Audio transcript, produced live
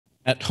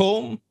At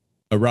home,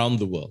 around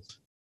the world.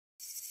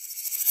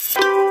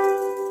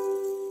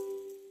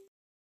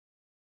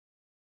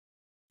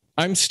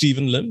 I'm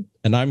Steven Lim,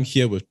 and I'm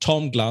here with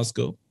Tom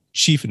Glasgow,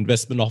 Chief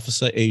Investment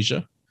Officer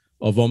Asia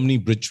of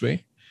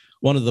OmniBridgeway,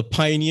 one of the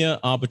pioneer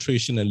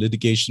arbitration and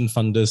litigation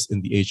funders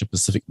in the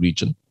Asia-Pacific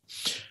region.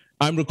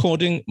 I'm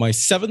recording my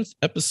 7th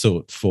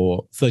episode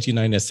for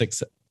 39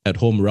 Essex at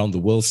Home Around the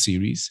World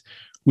series,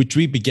 which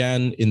we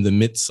began in the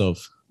midst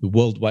of the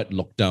worldwide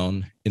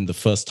lockdown in the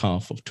first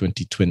half of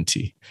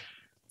 2020.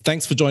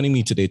 Thanks for joining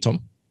me today,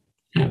 Tom.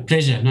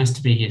 Pleasure. Nice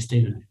to be here,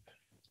 Stephen.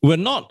 We're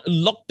not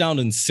locked down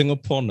in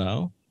Singapore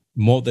now,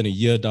 more than a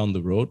year down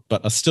the road,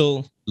 but are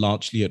still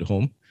largely at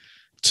home.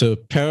 To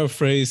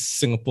paraphrase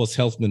Singapore's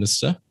health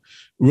minister,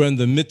 we're in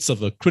the midst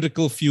of a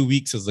critical few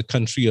weeks as the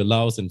country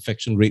allows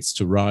infection rates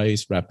to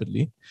rise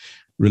rapidly,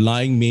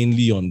 relying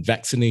mainly on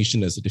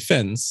vaccination as a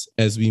defense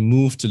as we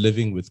move to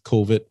living with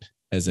COVID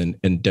as an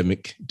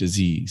endemic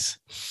disease.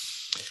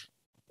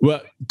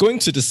 We're going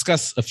to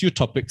discuss a few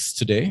topics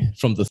today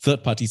from the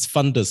third party's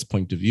funder's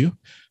point of view.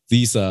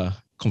 These are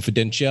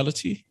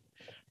confidentiality,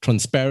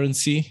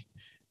 transparency,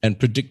 and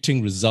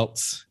predicting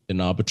results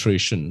in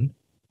arbitration,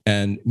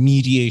 and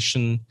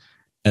mediation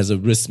as a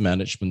risk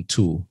management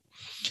tool.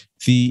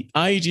 The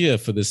idea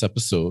for this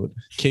episode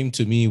came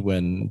to me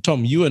when,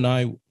 Tom, you and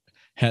I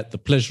had the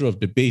pleasure of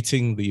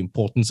debating the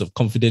importance of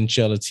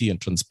confidentiality and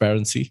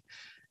transparency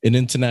in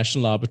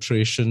international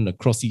arbitration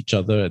across each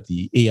other at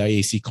the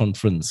AIAC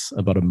conference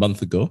about a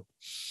month ago.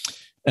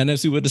 And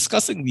as we were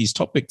discussing these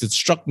topics, it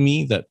struck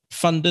me that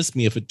funders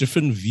may have a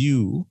different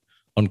view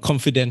on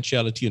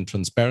confidentiality and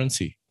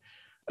transparency.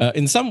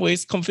 In some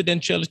ways,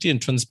 confidentiality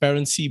and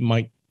transparency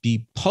might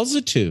be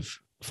positive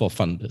for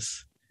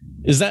funders.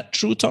 Is that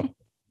true, Tom?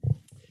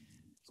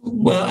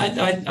 Well,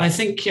 I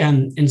think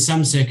in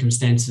some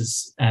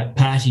circumstances,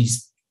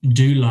 parties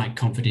do like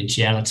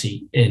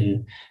confidentiality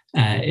in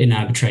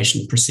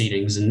arbitration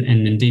proceedings, and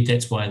indeed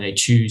that's why they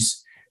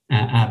choose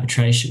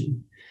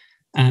arbitration.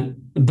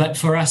 But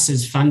for us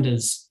as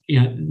funders,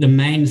 the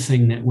main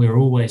thing that we're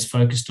always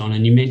focused on,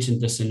 and you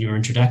mentioned this in your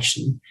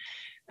introduction,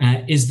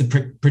 is the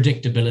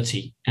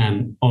predictability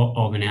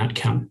of an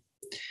outcome.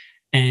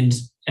 And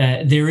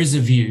there is a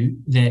view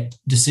that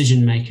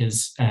decision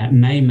makers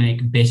may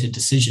make better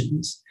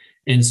decisions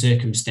in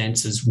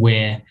circumstances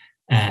where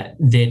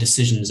their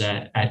decisions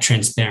are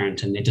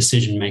transparent and their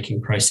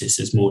decision-making process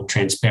is more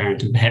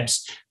transparent, and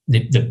perhaps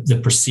the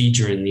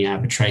procedure in the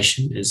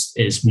arbitration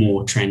is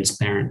more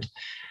transparent.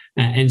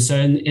 And so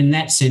in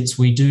that sense,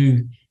 we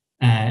do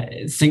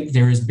think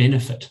there is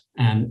benefit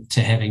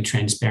to having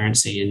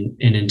transparency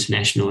in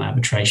international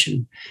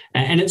arbitration.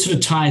 And it sort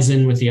of ties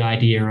in with the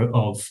idea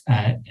of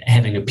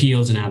having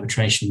appeals in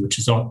arbitration, which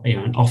is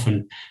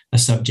often a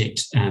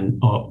subject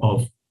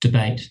of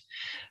debate.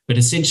 But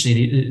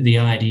essentially, the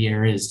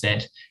idea is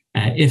that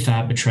if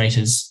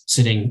arbitrators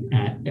sitting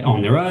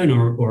on their own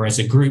or as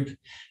a group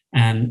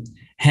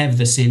have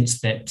the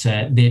sense that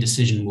their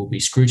decision will be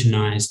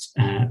scrutinised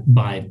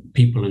by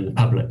people in the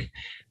public,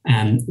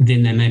 then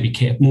they may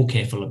be more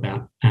careful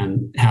about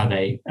how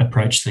they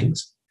approach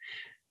things.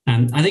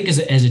 I think as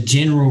a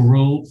general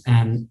rule,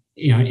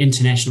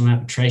 international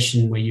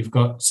arbitration where you've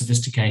got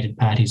sophisticated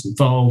parties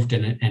involved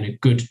and a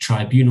good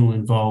tribunal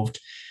involved,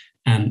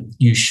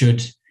 you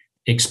should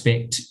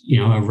expect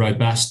a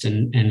robust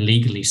and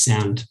legally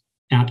sound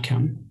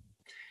outcome.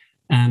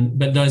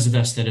 But those of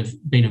us that have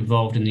been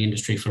involved in the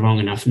industry for long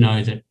enough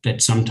know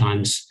that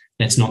sometimes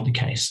that's not the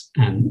case,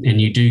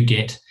 and you do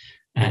get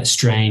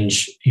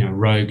strange,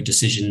 rogue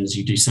decisions.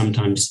 You do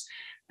sometimes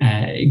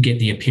get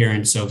the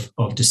appearance of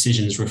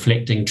decisions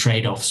reflecting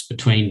trade-offs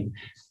between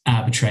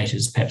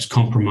arbitrators, perhaps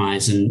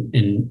compromise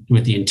in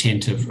with the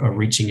intent of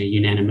reaching a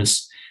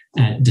unanimous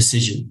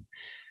decision.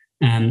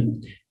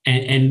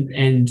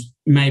 And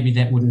maybe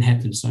that wouldn't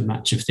happen so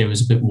much if there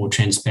was a bit more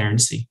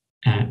transparency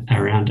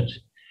around it.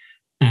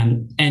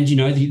 And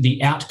the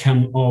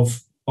outcome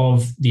of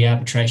the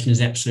arbitration is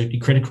absolutely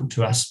critical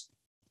to us.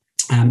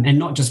 And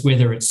not just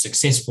whether it's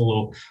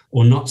successful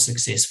or not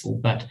successful,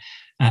 but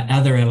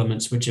other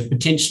elements which are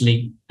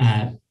potentially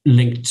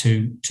linked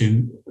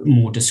to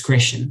more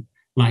discretion,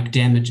 like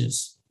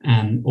damages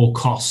or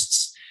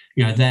costs.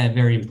 They're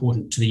very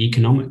important to the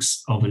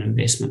economics of an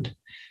investment.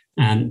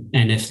 And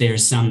if there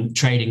is some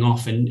trading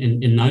off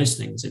in those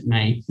things, it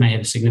may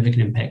have a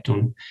significant impact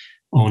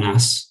on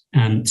us.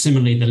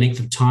 Similarly, the length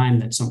of time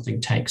that something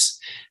takes,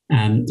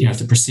 if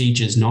the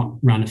procedure is not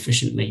run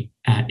efficiently,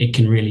 it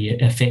can really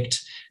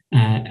affect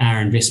our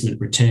investment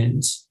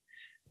returns.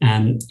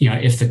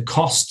 If the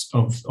cost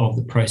of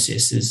the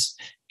process is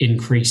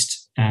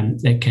increased,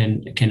 that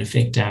can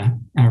affect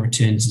our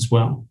returns as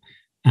well.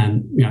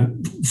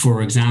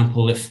 For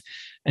example, if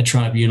a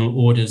tribunal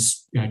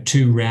orders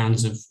 2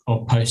 rounds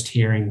of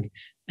post-hearing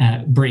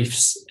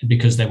briefs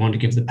because they want to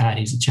give the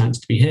parties a chance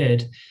to be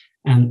heard,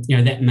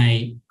 that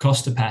may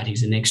cost the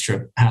parties an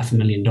extra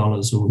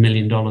 $500,000 or $1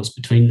 million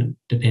between them,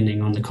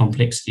 depending on the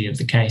complexity of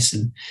the case.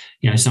 And,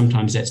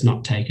 sometimes that's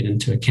not taken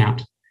into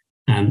account.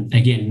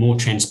 Again, more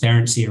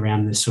transparency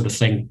around this sort of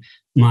thing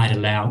might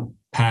allow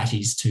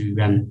parties to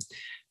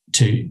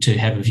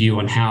have a view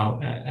on how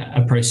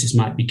a process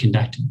might be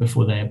conducted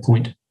before they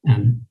appoint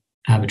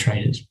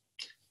arbitrators.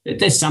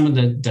 There's some of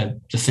the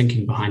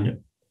thinking behind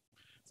it.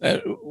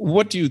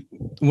 What do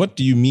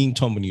you mean,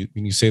 Tom, when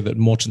you say that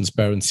more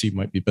transparency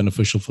might be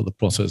beneficial for the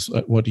process?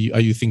 Are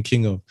you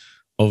thinking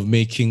of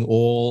making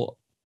all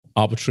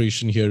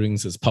arbitration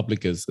hearings as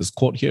public as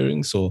court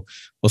hearings, or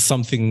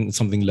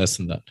something less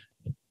than that?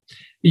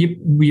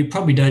 You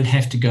probably don't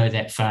have to go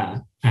that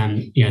far.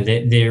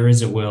 There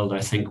is a world,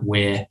 I think,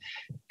 where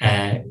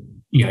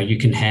you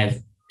can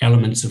have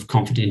elements of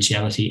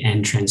confidentiality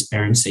and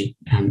transparency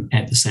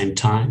at the same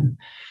time.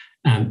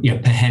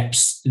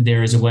 Perhaps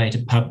there is a way to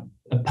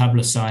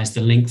publicise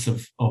the length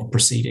of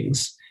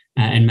proceedings,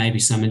 and maybe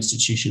some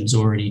institutions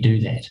already do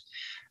that.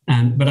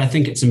 But I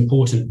think it's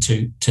important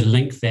to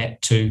link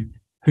that to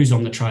who's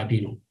on the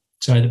tribunal,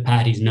 so that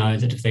parties know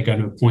that if they're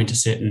going to appoint a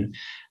certain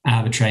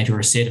arbitrator or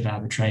a set of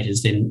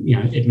arbitrators, then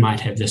it might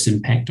have this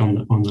impact on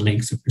the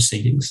length of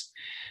proceedings.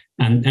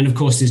 And of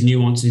course, there's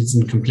nuances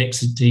and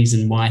complexities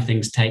and why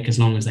things take as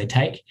long as they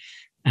take.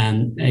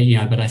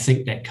 But I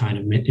think that kind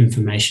of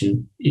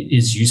information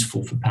is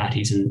useful for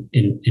parties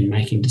in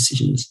making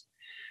decisions.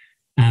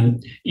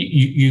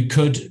 You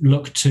could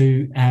look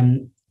to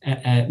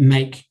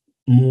make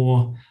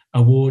more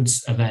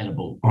awards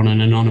available on an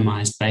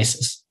anonymised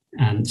basis,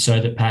 so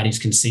that parties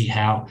can see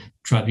how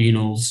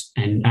tribunals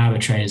and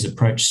arbitrators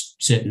approach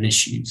certain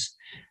issues.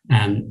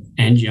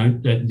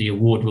 The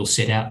award will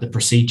set out the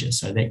procedure,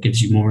 so that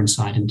gives you more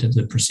insight into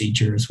the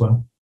procedure as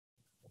well.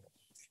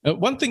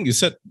 One thing you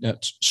said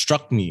that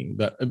struck me,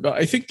 but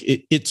I think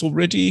it's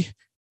already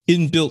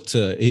inbuilt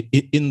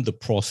in the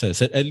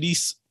process, at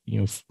least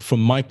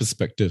from my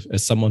perspective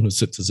as someone who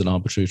sits as an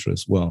arbitrator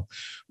as well,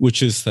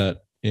 which is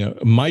that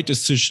my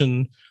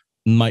decision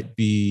might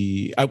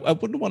be, I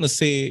wouldn't want to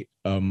say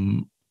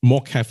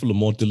more careful or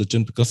more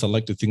diligent, because I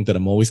like to think that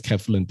I'm always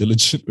careful and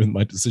diligent with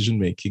my decision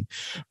making,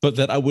 but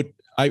that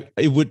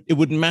it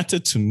would matter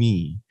to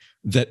me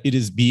that it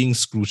is being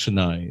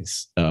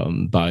scrutinized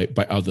by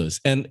others,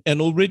 and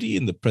already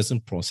in the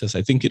present process,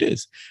 I think it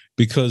is,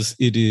 because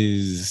it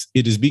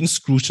is being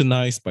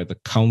scrutinized by the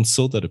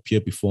counsel that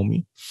appear before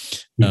me,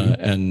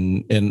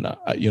 and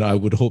I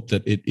would hope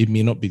that it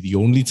may not be the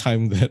only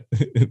time that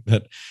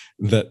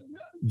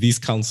these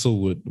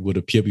counsel would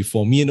appear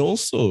before me, and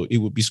also it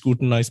would be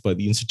scrutinized by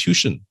the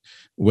institution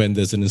when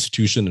there's an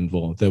institution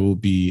involved. There will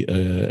be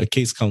a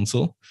case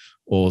counsel,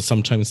 or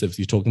sometimes if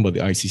you're talking about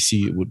the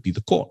ICC, it would be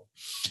the court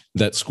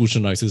that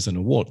scrutinizes an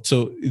award.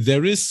 So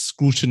there is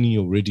scrutiny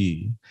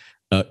already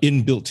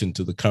inbuilt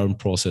into the current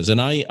process,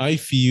 and I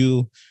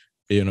feel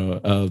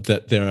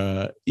that there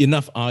are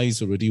enough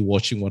eyes already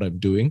watching what I'm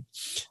doing,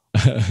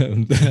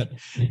 that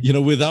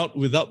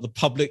without the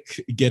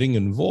public getting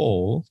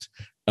involved.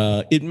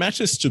 It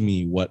matters to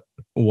me what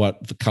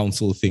the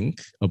counsel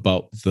think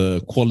about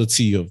the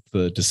quality of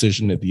the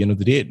decision at the end of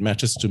the day. It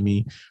matters to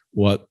me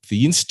what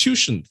the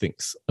institution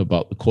thinks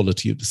about the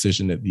quality of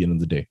decision at the end of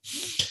the day.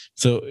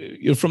 So,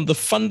 from the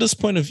funder's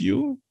point of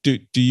view, do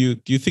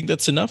you think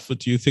that's enough, or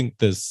do you think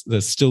there's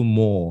still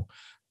more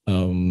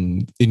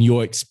in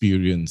your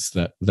experience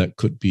that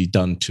could be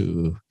done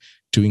to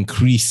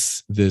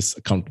increase this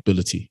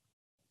accountability?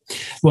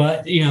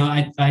 Well,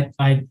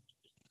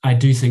 I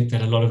do think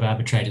that a lot of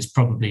arbitrators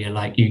probably are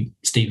like you,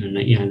 Stephen.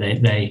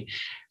 They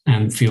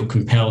feel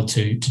compelled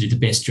to do the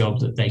best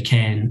job that they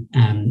can,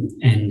 and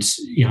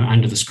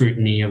under the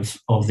scrutiny of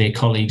their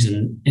colleagues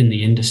in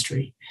the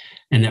industry,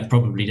 and that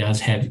probably does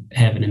have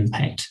an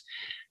impact.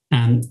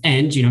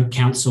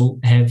 Counsel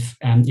have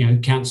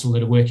counsel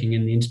that are working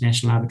in the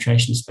international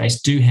arbitration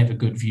space do have a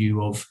good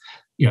view of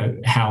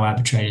how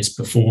arbitrators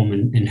perform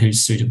and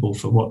who's suitable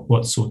for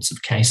what sorts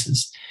of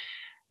cases,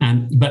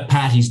 but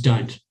parties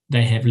don't.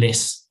 They have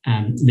less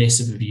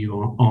of a view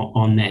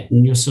on that,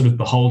 and you're sort of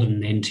beholden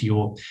then to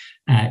your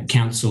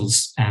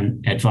counsel's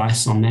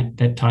advice on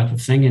that type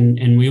of thing.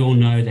 And we all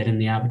know that in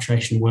the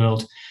arbitration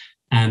world,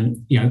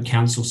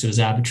 counsel sit as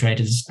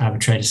arbitrators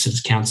sit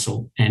as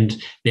counsel,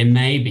 and there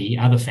may be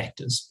other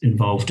factors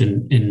involved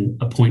in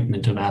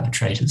appointment of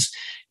arbitrators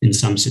in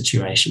some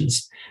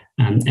situations.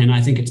 And I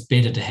think it's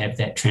better to have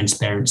that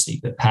transparency,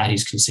 that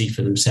parties can see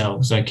for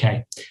themselves,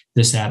 okay,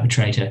 this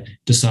arbitrator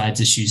decides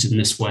issues in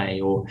this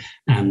way, or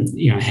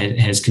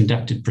has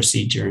conducted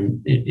procedure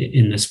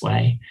in this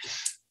way.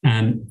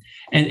 And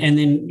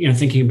then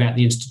thinking about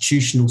the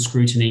institutional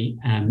scrutiny,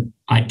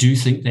 I do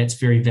think that's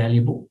very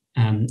valuable.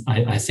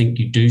 I think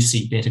you do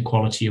see better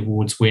quality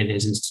awards where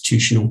there's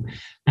institutional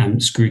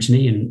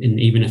scrutiny, and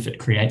even if it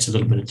creates a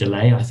little bit of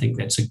delay, I think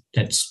that's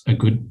a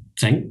good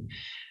thing.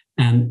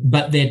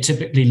 But they're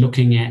typically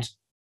looking at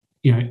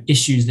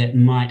issues that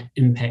might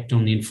impact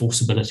on the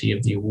enforceability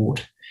of the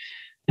award,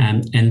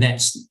 and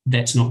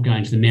that's not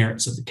going to the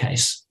merits of the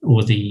case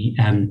or the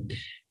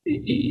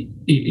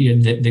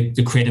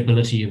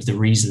credibility of the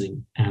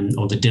reasoning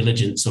or the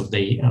diligence of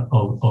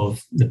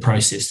the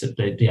process that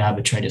the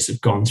arbitrators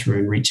have gone through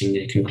in reaching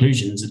their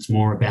conclusions. It's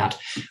more about,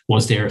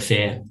 was there a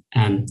fair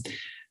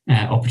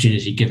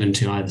opportunity given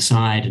to either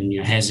side, and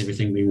has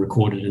everything been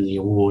recorded in the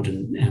award,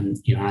 and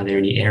are there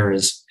any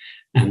errors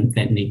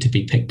that need to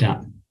be picked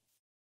up?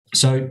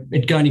 So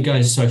it only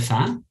goes so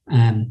far.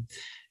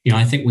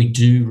 I think we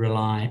do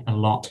rely a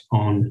lot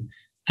on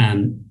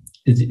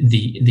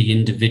the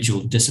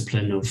individual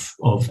discipline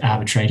of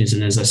arbitrators,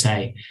 and as I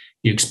say,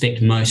 you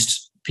expect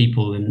most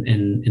people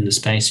in the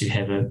space who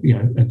have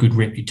a good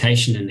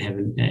reputation and have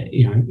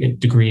a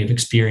degree of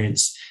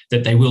experience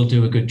that they will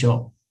do a good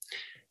job.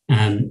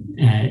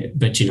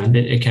 But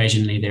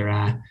occasionally there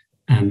are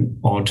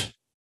odd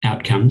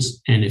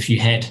outcomes, and if you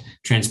had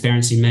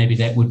transparency, maybe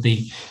that would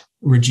be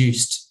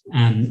reduced.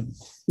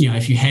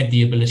 If you had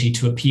the ability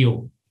to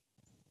appeal,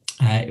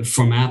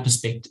 from our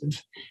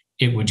perspective,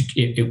 it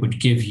would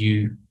give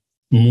you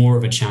more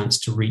of a chance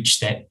to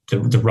reach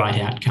the right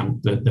outcome,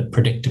 the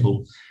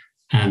predictable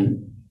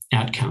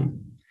outcome.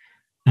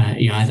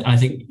 I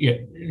think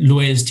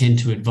lawyers tend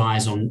to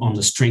advise on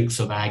the strength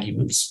of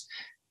arguments,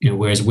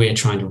 whereas we're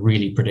trying to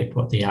really predict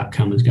what the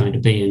outcome is going to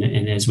be.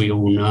 And as we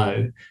all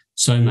know,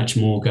 so much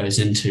more goes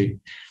into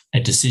a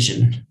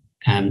decision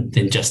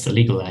than just the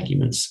legal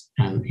arguments.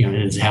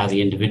 It's how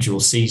the individual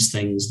sees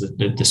things,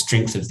 the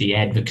strength of the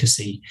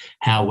advocacy,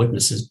 how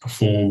witnesses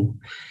perform,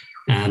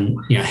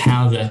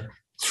 how the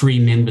three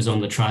members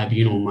on the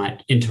tribunal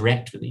might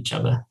interact with each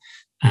other,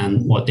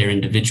 what their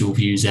individual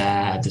views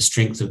are, the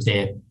strength of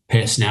their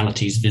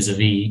personalities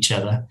vis-a-vis each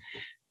other,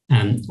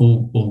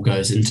 all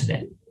goes into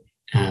that.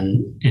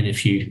 And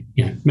if you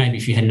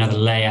had another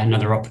layer,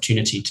 another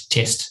opportunity to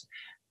test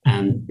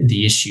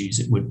the issues,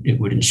 it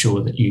would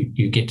ensure that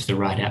you get to the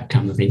right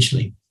outcome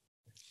eventually.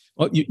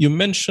 Well, you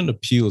mentioned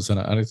appeals, and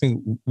I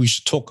think we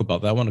should talk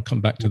about that. I want to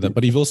come back to that.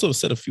 But you've also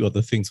said a few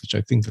other things which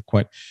I think are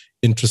quite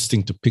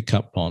interesting to pick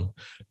up on.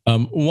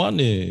 One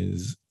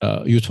is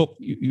you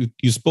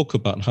spoke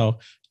about how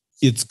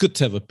it's good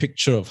to have a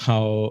picture of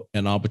how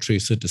an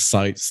arbitrator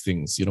decides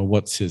things.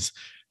 What's his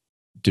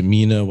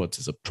demeanor, what's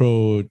his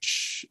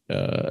approach,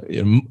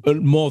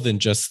 more than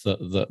just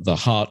the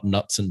hard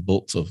nuts and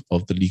bolts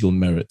of the legal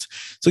merit.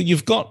 So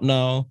you've got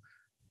now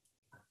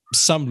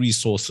some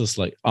resources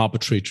like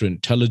arbitrator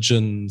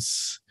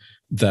intelligence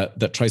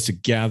that tries to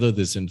gather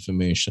this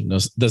information.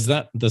 Does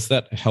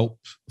that help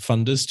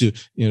funders?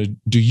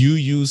 Do you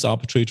use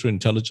arbitrator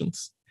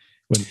intelligence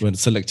when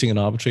selecting an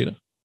arbitrator?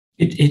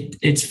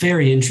 It's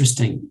very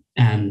interesting.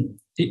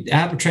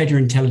 Arbitrator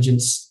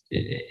intelligence,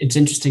 it's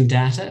interesting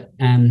data.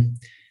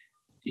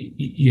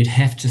 You'd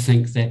have to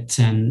think that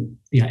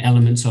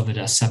elements of it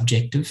are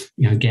subjective,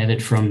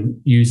 gathered from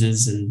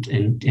users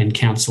and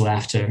counsel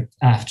after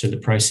the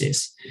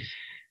process,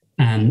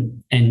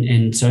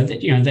 and so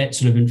that that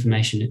sort of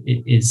information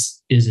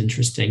is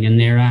interesting. And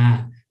there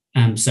are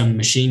some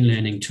machine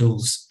learning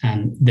tools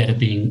that are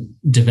being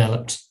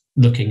developed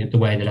looking at the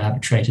way that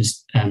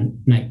arbitrators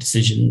make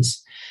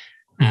decisions.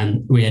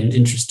 We had an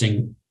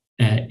interesting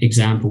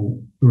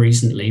example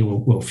recently,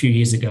 well, a few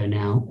years ago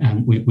now.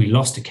 We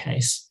lost a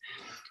case.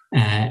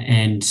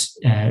 And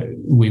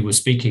we were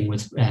speaking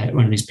with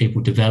one of these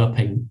people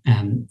developing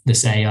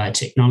this AI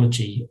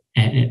technology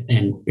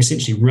and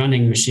essentially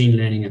running machine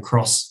learning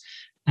across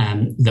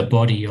the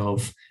body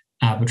of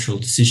arbitral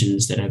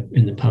decisions that are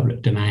in the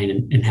public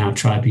domain and how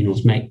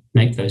tribunals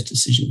make those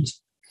decisions.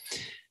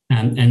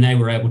 And they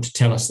were able to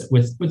tell us that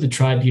with the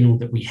tribunal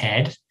that we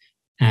had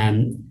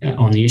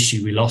on the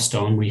issue we lost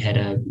on, we had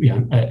a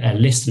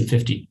less than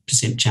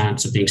 50%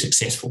 chance of being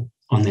successful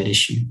on that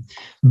issue.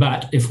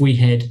 But if we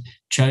had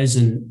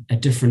chosen a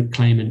different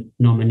claimant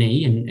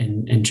nominee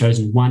and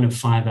chosen one of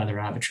 5 other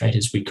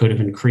arbitrators, we could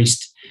have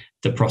increased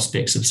the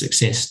prospects of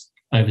success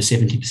over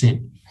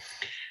 70%.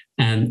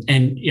 And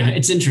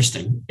it's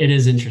interesting. It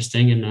is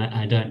interesting, and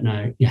I don't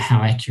know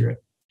how accurate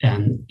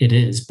it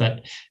is,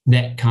 but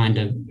that kind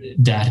of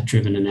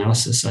data-driven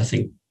analysis, I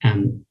think,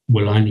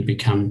 will only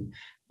become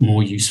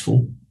more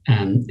useful,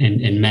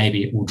 and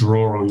maybe it will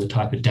draw on the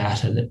type of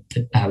data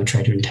that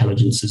arbitrator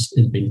intelligence has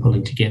been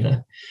pulling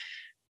together.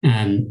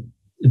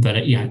 But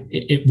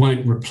it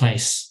won't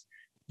replace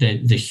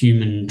the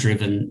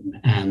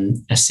human-driven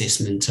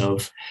assessment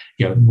of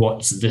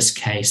what's this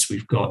case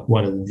we've got,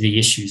 what are the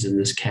issues in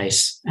this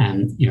case,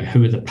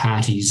 who are the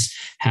parties,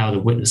 how are the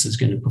witnesses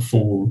going to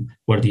perform,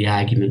 what are the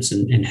arguments,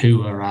 and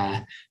who are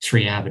our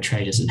 3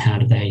 arbitrators and how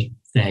do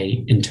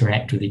they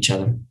interact with each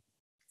other,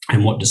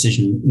 and what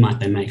decision might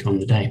they make on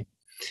the day.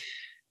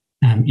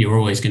 You're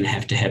always going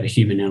to have a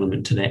human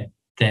element to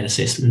that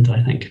assessment,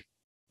 I think.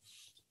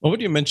 Well, what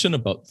you mentioned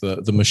about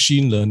the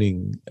machine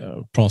learning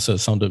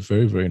process sounded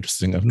very, very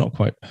interesting. I've not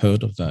quite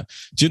heard of that.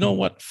 Do you know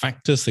what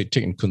factors they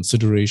take in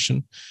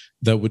consideration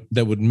that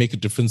would make a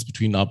difference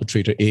between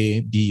arbitrator A,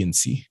 B, and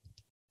C?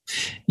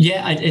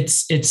 Yeah,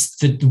 it's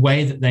the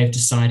way that they've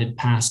decided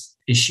past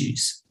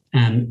issues,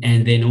 and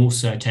then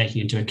also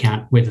taking into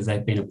account whether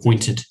they've been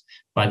appointed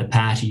by the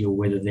party or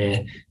whether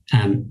they're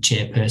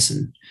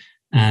chairperson.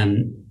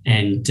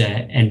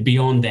 And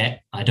beyond that,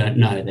 I don't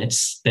know.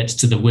 That's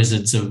to the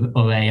wizards of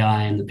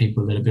AI and the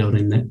people that are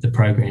building the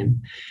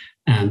program.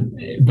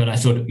 But I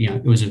thought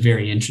it was a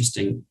very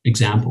interesting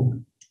example.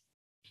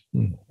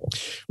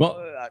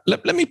 Well,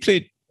 let me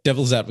play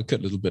devil's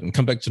advocate a little bit and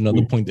come back to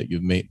another point that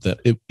you've made, that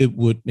it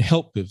would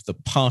help if the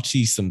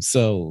parties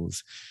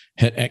themselves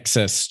had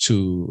access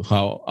to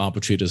how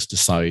arbitrators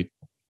decide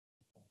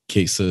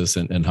cases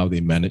and how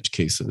they manage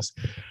cases.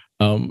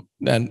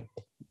 And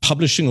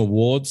publishing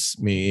awards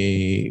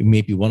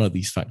may be one of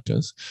these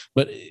factors,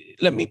 but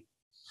let me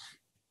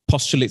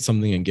postulate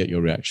something and get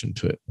your reaction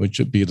to it, which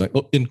would be like,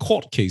 in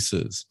court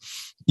cases,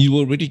 you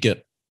already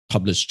get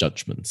published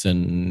judgments,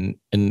 and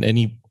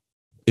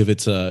if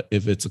it's a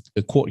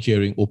court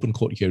hearing, open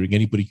court hearing,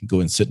 anybody can go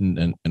and sit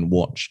and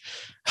watch.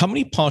 How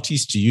many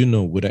parties do you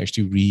know would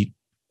actually read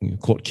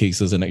court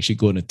cases and actually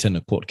go and attend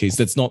a court case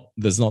that's not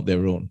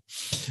their own?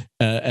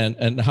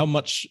 And how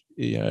much?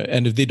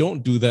 And if they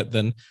don't do that,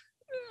 then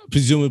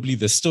presumably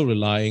they're still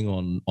relying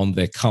on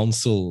their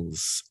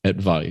counsel's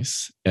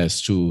advice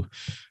as to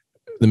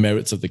the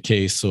merits of the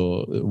case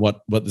or what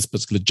this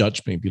particular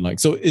judge may be like.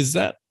 So is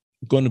that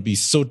going to be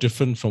so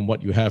different from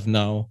what you have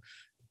now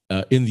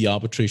in the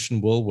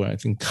arbitration world, where I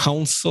think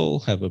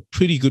counsel have a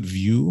pretty good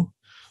view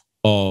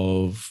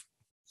of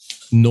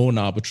known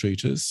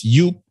arbitrators?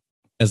 You,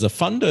 as a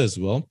funder as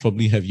well,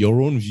 probably have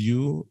your own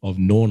view of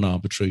known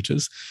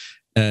arbitrators,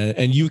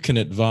 and you can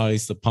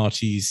advise the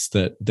parties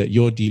that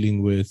you're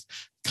dealing with.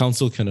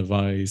 Counsel can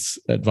advise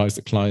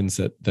the clients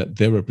that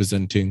they're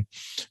representing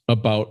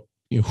about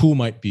who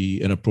might be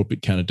an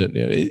appropriate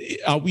candidate.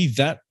 Are we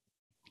that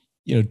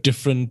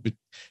different,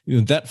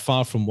 that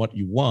far from what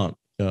you want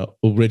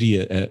already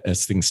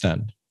as things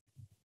stand?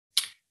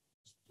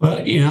 Well,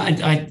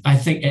 I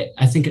think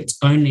it's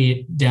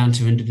only down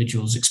to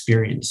individuals'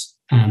 experience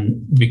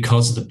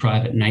because of the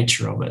private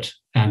nature of it.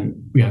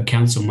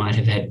 Counsel might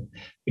have had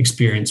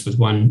experience with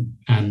one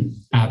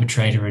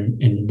arbitrator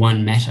in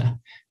one matter,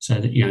 so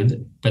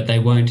that but they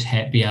won't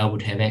be able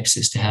to have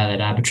access to how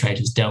that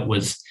arbitrator's dealt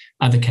with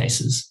other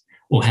cases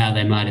or how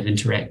they might have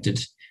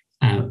interacted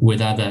with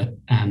other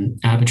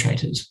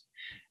arbitrators.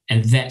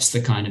 And that's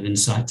the kind of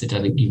insight that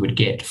I think you would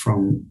get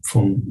from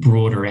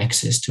broader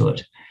access to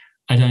it.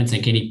 I don't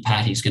think any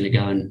party's going to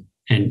go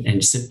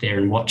and sit there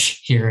and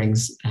watch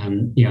hearings.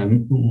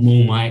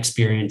 More my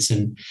experience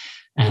in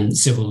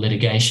civil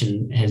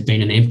litigation has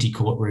been in empty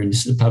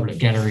courtrooms. The public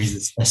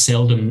galleries are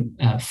seldom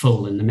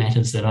full in the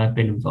matters that I've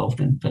been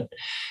involved in. But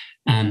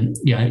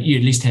you at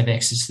least have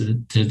access to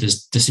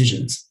the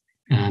decisions,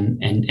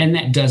 and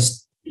that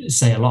does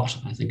say a lot,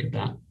 I think,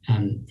 about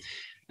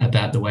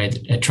the way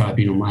that a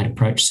tribunal might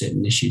approach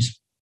certain issues.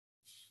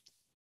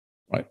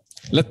 Right.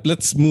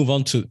 Let's move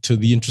on to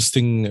the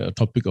interesting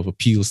topic of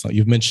appeals. Now,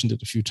 you've mentioned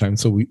it a few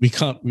times, so we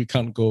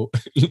can't go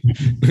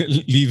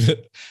leave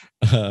it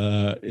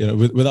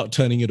without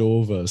turning it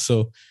over.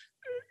 So,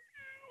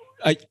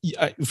 I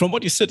from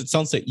what you said, it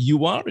sounds like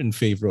you are in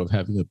favor of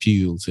having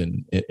appeals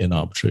in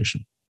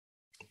arbitration.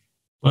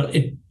 Well,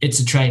 it's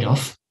a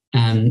trade-off,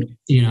 and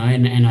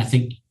I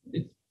think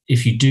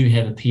if you do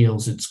have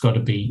appeals, it's got to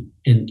be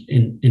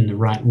in the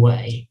right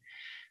way.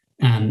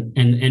 And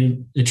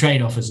the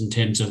trade-off is in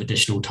terms of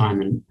additional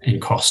time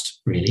and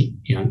cost, really.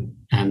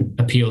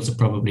 Appeals are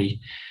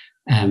probably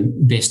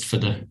best for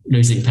the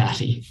losing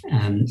party.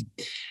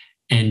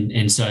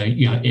 And so,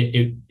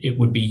 it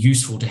would be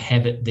useful to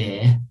have it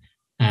there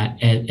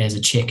as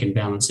a check and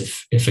balance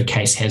if a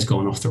case has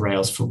gone off the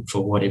rails for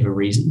whatever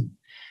reason.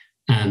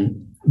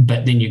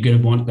 But then you're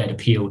going to want that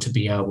appeal to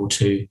be able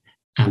to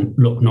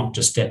look not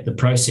just at the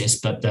process,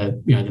 but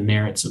the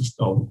merits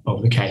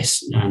of the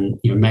case.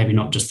 Maybe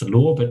not just the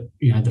law, but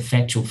the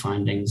factual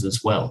findings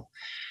as well.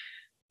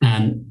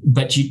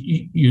 But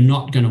you're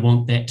not going to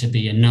want that to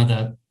be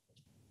another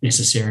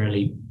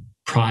necessarily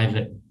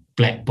private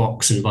black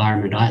box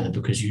environment either,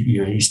 because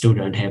you still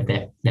don't have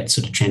that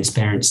sort of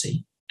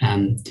transparency.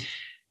 And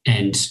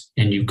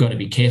you've got to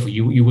be careful.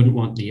 You wouldn't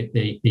want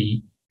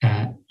the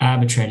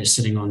arbitrator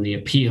sitting on the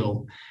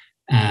appeal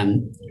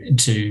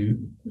to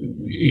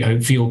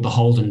feel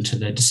beholden to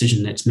the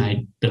decision that's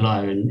made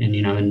below. And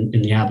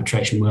in the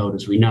arbitration world,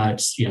 as we know,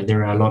 it's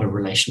there are a lot of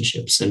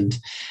relationships, and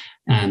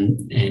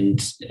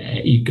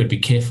you've got to be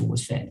careful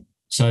with that.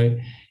 So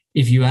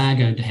if you are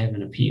going to have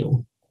an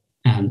appeal,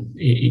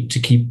 to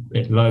keep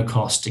it low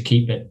cost, to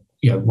keep it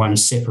one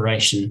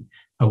separation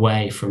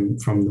away from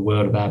the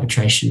world of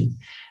arbitration,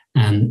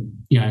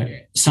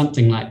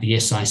 something like the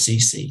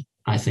SICC,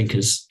 I think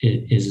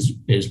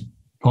is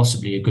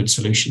possibly a good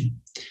solution.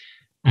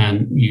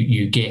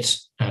 You get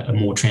a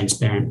more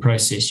transparent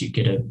process, you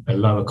get a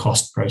lower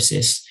cost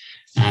process,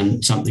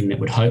 something that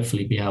would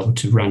hopefully be able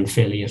to run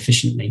fairly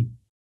efficiently,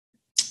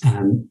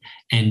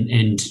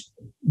 and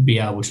be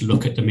able to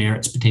look at the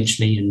merits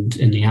potentially and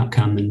the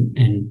outcome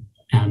and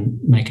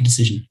make a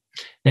decision.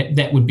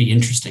 That would be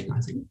interesting,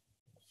 I think.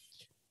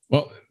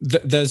 Well,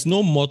 there's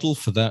no model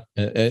for that,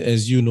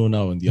 as you know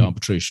now in the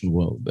arbitration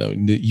world.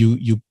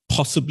 You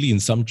possibly in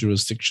some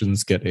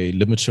jurisdictions get a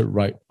limited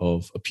right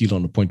of appeal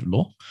on a point of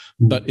law,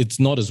 but it's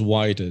not as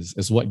wide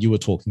as what you were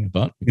talking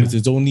about, because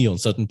it's only on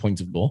certain points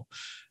of law,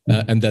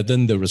 and that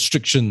then the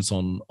restrictions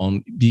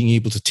on being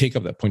able to take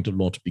up that point of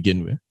law to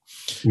begin with.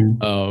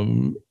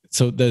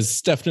 So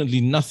there's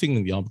definitely nothing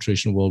in the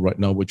arbitration world right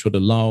now which would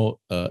allow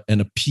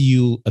an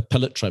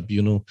appellate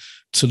tribunal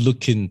to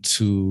look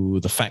into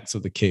the facts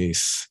of the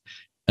case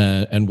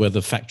and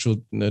whether factual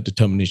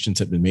determinations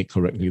have been made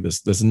correctly.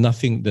 There's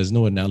nothing. There's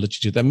no analogy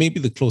to that. Maybe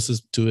the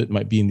closest to it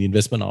might be in the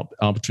investment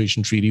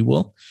arbitration treaty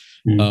world,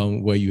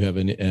 where you have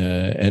an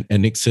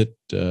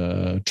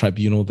ICSID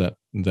tribunal that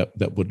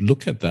would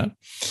look at that.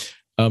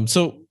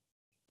 So,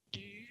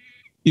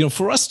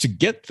 for us to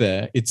get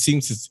there, it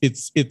seems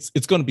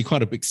it's going to be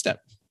quite a big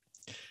step.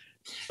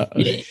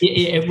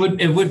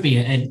 It would be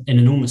an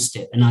enormous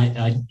step, and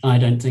I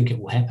don't think it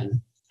will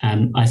happen.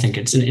 I think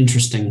it's an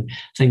interesting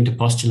thing to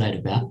postulate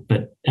about,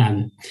 but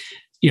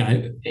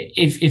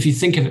if you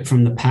think of it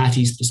from the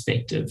parties'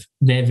 perspective,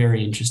 they're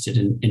very interested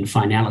in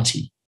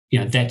finality.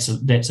 That's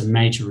a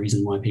major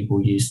reason why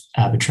people use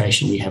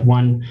arbitration. You have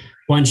one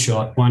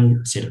shot,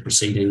 one set of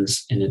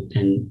proceedings, and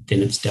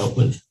then it's dealt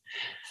with.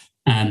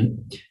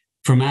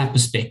 From our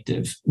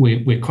perspective,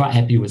 we're quite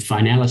happy with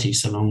finality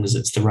so long as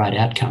it's the right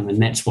outcome, and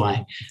that's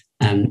why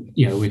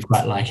we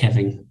quite like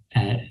having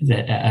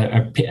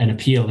an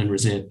appeal in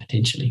reserve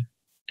potentially.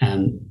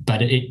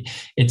 But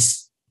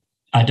it's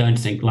I don't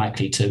think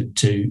likely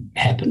to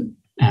happen,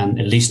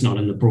 at least not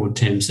in the broad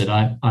terms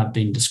that I've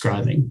been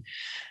describing.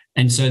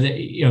 And so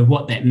that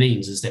what that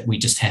means is that we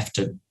just have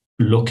to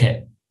look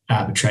at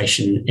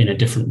arbitration in a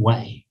different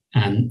way.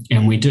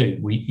 And we do.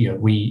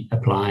 We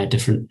apply a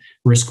different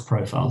risk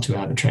profile to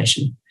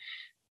arbitration.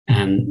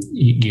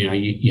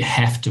 You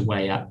have to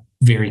weigh up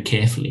very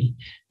carefully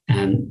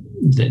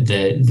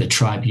the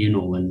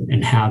tribunal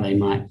and how they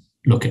might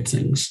look at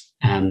things.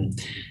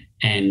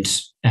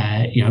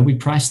 We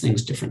price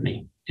things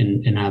differently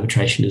in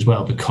arbitration as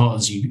well,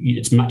 because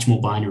it's much more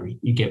binary.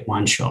 You get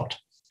one shot,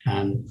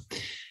 and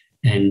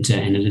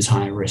it is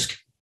higher risk.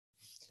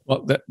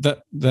 Well,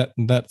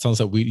 that sounds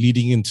like we're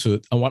leading into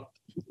what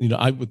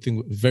I would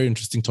think a very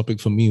interesting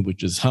topic for me,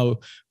 which is how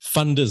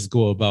funders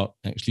go about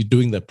actually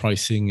doing their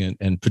pricing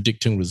and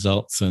predicting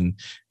results and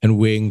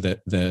weighing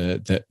their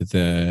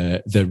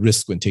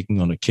risk when taking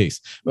on a case.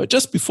 But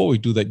just before we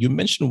do that, you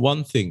mentioned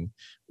one thing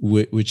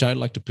which I'd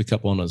like to pick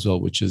up on as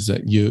well, which is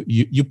that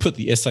you put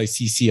the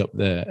SICC up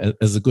there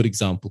as a good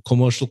example.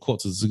 Commercial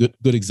courts is a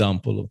good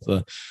example of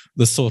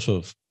the sort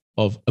of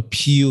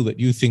appeal that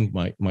you think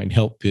might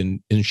help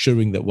in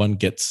ensuring that one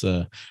gets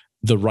the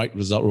right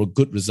result or a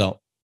good result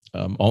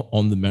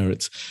on the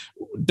merits.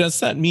 Does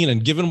that mean,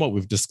 and given what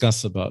we've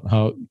discussed about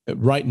how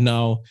right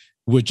now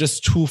we're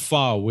just too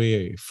far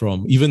away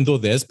from, even though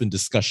there's been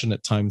discussion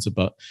at times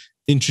about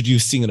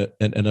introducing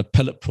an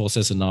appellate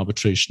process in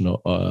arbitration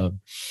or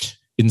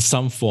in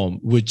some form,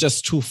 we're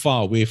just too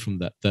far away from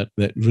that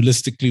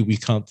realistically we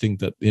can't think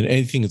that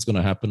anything is going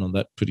to happen on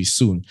that pretty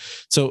soon.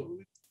 So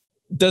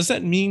does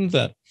that mean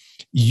that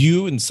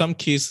you in some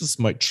cases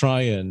might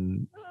try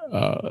and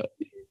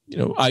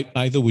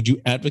either would you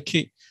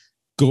advocate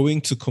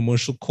going to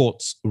commercial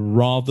courts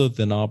rather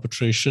than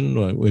arbitration,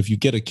 or if you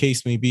get a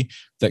case maybe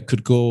that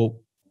could go,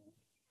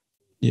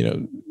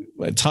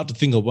 it's hard to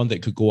think of one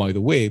that could go either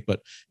way,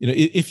 but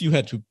if you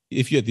had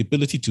the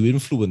ability to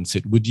influence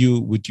it, would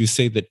you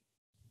say that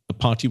a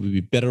party would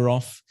be better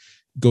off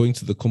going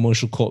to the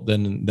commercial court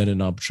than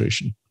in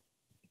arbitration?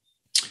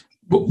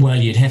 Well,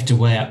 you'd have to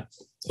weigh up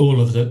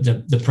all of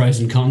the pros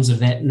and cons of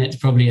that, and that's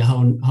probably a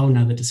whole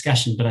nother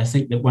discussion. But I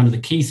think that one of the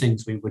key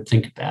things we would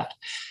think about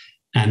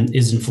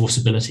is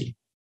enforceability.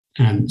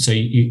 So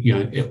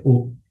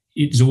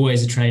it's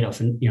always a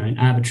trade-off, and in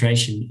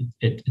arbitration,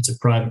 it's a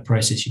private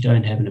process. You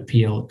don't have an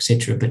appeal,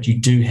 etc., but you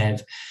do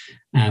have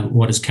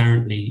what is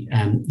currently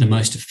the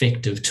most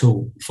effective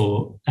tool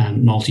for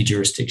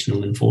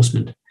multi-jurisdictional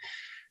enforcement.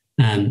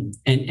 And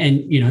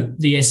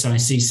the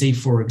SICC,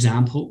 for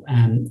example,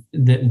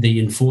 the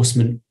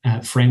enforcement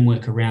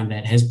framework around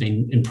that has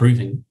been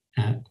improving.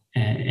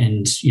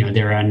 And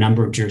there are a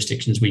number of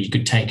jurisdictions where you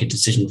could take a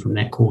decision from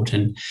that court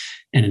and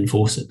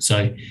enforce it.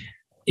 So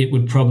it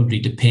would probably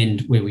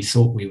depend where we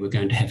thought we were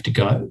going to have to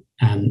go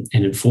and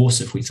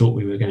enforce if we thought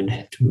we were going to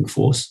have to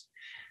enforce.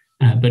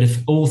 But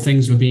if all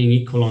things were being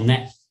equal on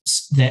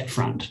that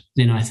front,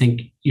 then I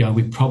think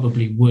we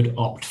probably would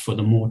opt for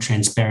the more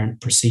transparent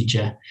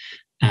procedure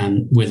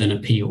with an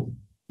appeal,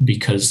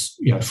 because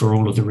for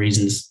all of the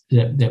reasons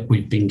that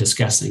we've been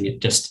discussing,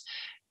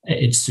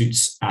 it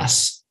suits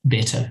us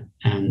better,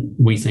 and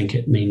we think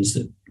it means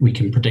that we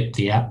can predict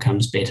the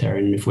outcomes better,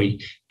 and if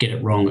we get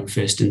it wrong at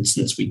first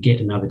instance, we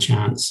get another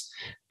chance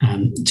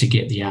to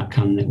get the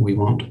outcome that we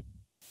want.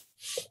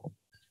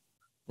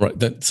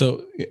 Right.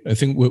 So I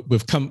think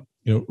we've come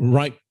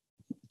right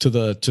to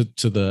that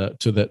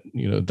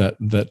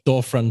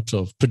doorfront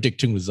of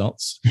predicting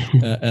results,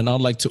 and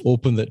I'd like to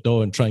open that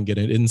door and try and get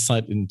an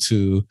insight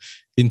into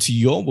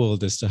your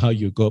world as to how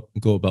you go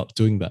about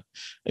doing that.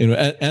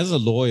 As a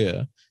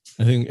lawyer,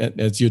 I think,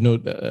 as you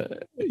know,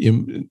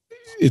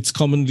 it's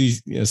commonly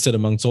said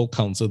amongst all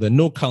counsel that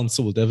no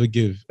counsel would ever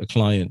give a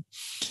client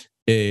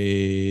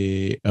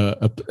a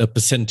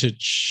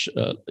percentage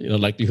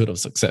likelihood of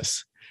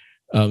success.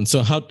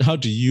 So how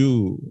do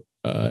you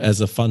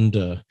as a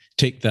funder,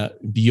 take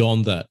that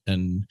beyond that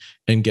and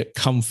get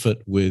comfort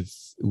with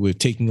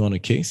taking on a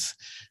case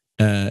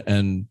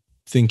and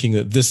thinking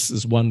that this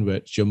is one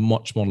which you're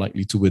much more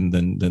likely to win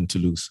than to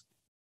lose?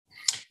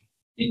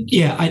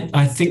 Yeah,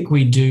 I think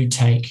we do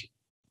take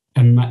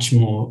a much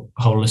more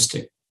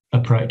holistic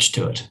approach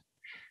to it.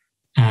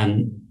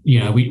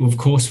 We of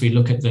course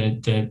look at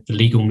the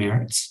legal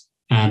merits,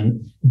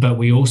 but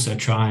we also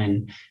try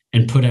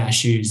and put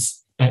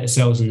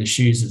ourselves in the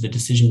shoes of the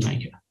decision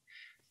maker.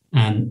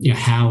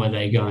 How are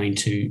they going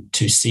to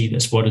see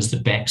this? What is the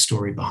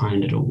backstory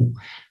behind it all?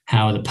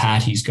 How are the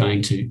parties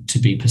going to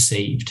be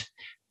perceived?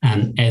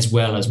 As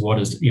well as what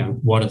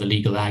are the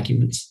legal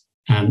arguments?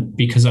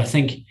 Because I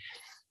think,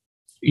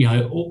 in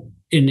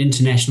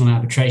international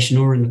arbitration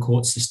or in the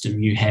court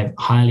system, you have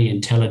highly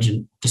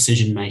intelligent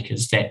decision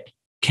makers that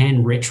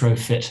can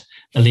retrofit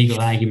a legal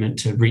argument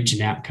to reach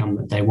an outcome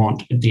that they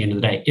want at the end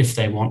of the day, if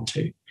they want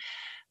to.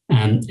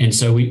 And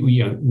so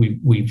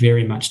we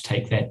very much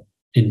take that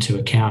into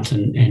account.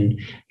 And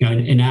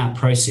in our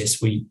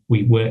process, we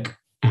work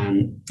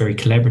very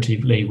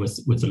collaboratively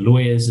with the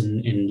lawyers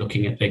in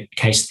looking at the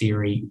case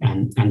theory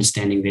and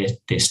understanding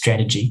their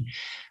strategy.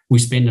 We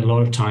spend a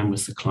lot of time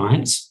with the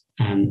clients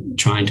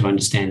trying to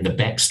understand the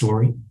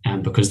backstory,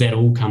 because that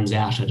all comes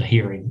out at a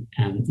hearing.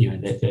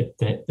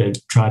 That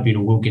the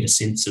tribunal will get a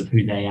sense of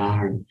who they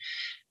are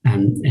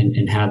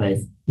and how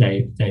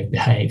they've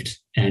behaved,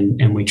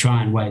 and we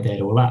try and weigh that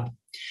all up.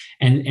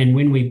 And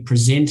when we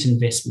present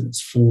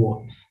investments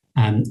for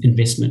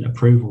investment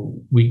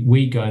approval,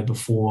 we go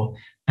before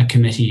a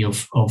committee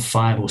of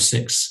 5 or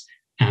 6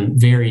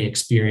 very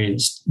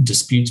experienced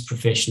disputes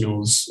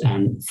professionals,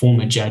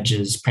 former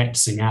judges,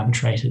 practicing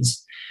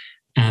arbitrators.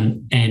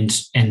 And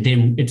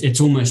then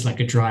it's almost like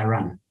a dry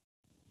run.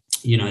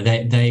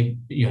 They're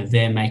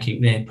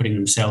putting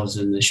themselves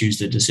in the shoes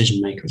of the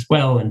decision maker as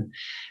well, and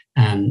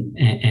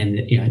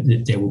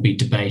there will be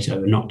debate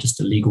over not just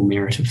the legal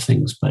merit of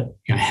things, but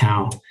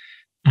how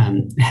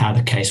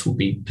the case will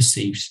be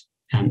perceived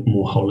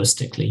more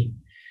holistically.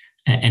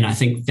 And I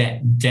think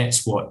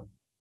that's what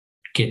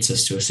gets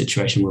us to a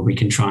situation where we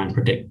can try and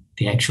predict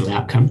the actual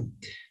outcome.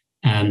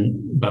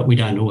 But we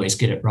don't always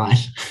get it right.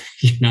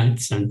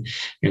 It's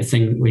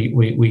thing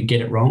we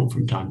get it wrong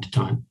from time to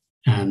time,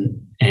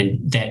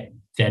 and that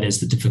is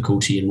the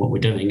difficulty in what we're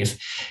doing. If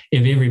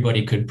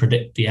everybody could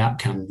predict the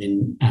outcome,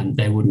 then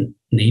they wouldn't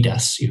need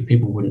us.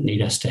 People wouldn't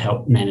need us to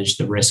help manage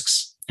the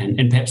risks,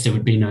 and perhaps there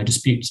would be no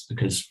disputes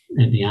because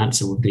the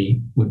answer would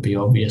be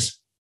obvious.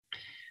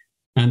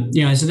 So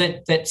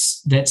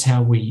that's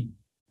how we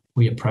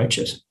approach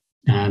it.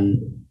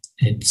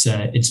 It's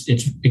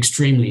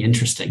extremely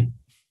interesting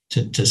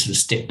to sort of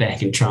step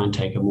back and try and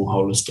take a more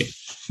holistic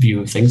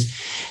view of things.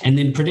 And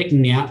then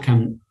predicting the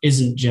outcome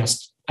isn't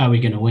just, are we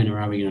going to win or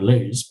are we going to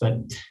lose, but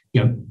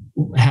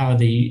how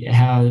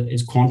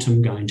is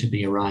quantum going to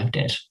be arrived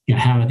at?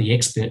 How are the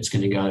experts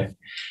going to go?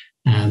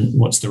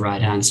 What's the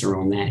right answer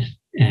on that?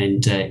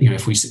 And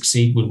if we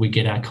succeed, will we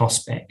get our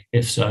costs back?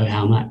 If so,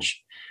 how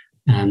much?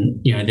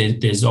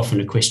 There's often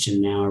a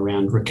question now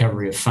around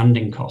recovery of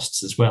funding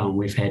costs as well, and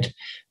we've had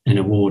an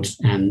award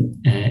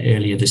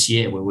earlier this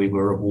year where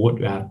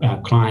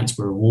our clients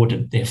were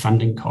awarded their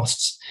funding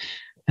costs,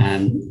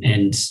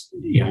 that's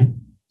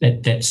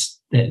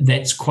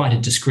quite a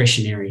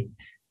discretionary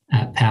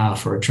power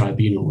for a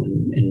tribunal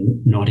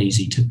and not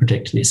easy to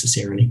predict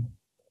necessarily.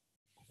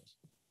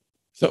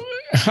 So,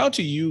 how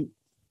do you?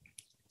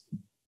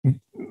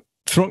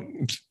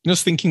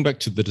 Just thinking back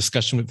to the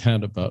discussion we've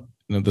had about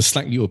the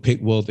slightly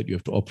opaque world that you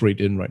have to operate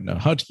in right now,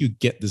 how do you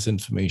get this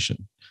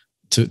information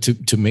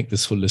to make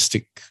this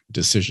holistic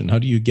decision? How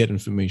do you get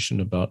information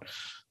about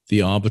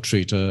the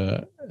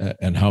arbitrator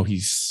and how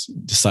he's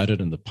decided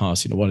in the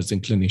past? What his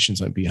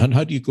inclinations might be.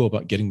 How do you go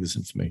about getting this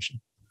information?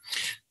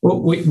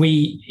 Well,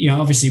 we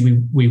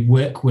obviously we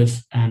work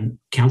with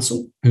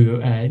counsel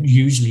who are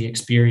usually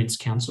experienced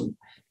counsel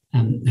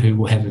who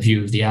will have a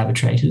view of the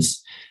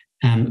arbitrators.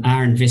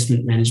 Our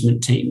investment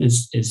management team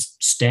is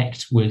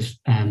stacked with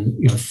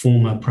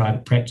former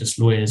private practice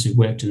lawyers who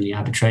worked in the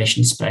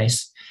arbitration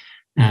space.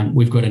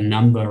 We've got a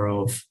number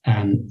of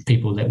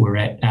people that were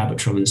at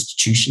arbitral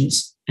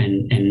institutions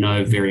and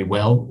know very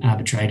well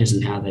arbitrators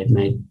and how they've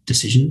made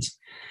decisions.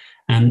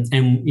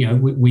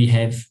 We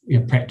have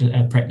a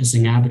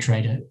practicing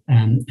arbitrator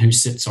who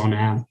sits on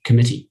our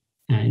committee,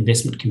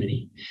 investment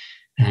committee.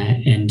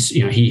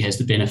 He has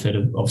the benefit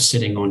of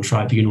sitting on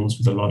tribunals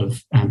with a lot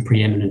of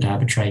preeminent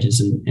arbitrators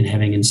and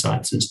having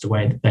insights into the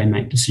way that they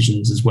make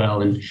decisions as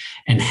well, and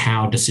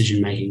how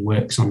decision-making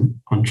works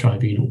on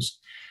tribunals.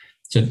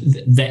 So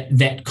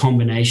that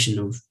combination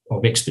of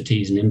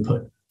expertise and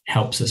input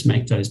helps us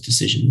make those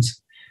decisions.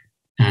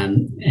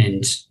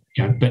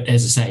 But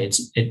as I say,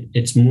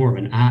 it's more of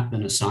an art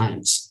than a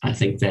science. I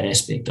think that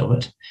aspect of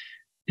it.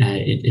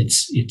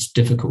 It's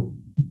difficult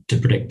to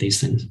predict these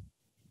things.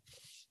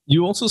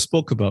 You also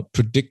spoke about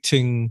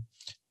predicting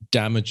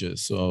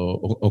damages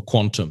or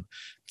quantum.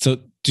 So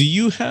do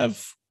you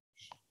have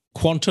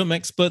quantum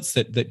experts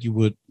that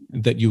you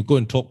go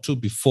and talk to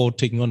before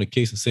taking on a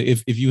case and say,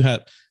 if you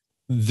had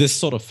this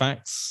sort of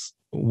facts,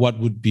 what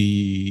would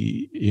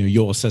be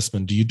your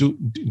assessment? Do you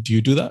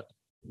do that?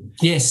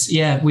 Yes,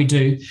 yeah, we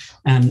do.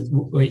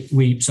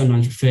 We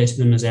sometimes refer to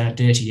them as our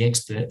dirty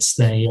experts.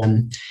 They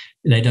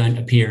don't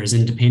appear as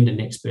independent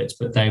experts,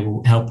 but they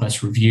will help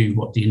us review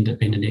what the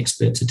independent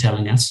experts are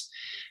telling us.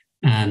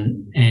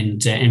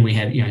 And we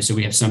have, so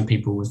we have some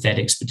people with that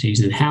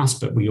expertise in-house,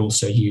 but we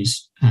also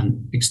use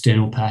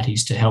external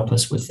parties to help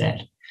us with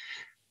that.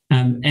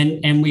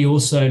 And we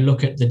also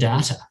look at the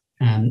data.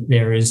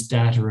 There is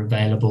data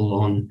available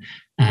on,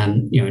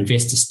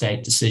 investor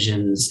state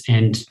decisions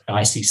and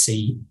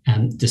ICC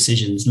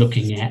decisions,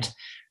 looking at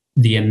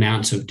the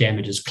amount of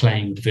damages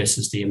claimed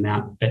versus the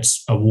amount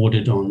that's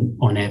awarded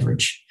on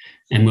average.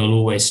 And we'll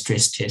always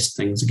stress test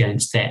things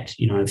against that.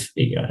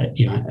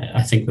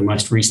 I think the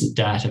most recent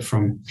data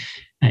from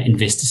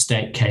investor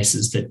state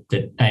cases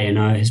that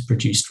A&O has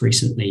produced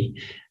recently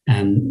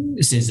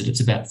says that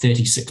it's about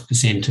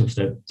 36% of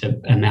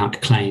the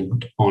amount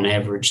claimed on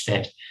average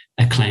that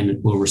a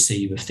claimant will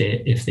receive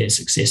if they're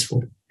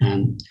successful.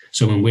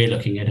 So when we're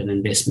looking at an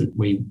investment,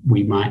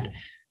 we might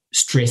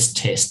stress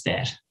test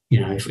that.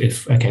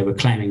 If we're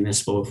claiming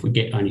this, or if we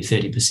get only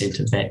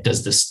 30% of that,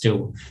 does this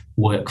still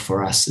work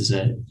for us as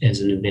an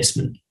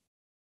investment?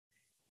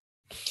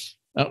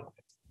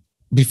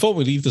 Before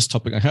we leave this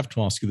topic, I have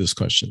to ask you this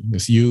question,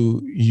 because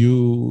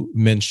you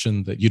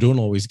mentioned that you don't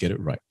always get it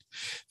right.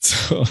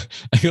 So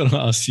I'm going to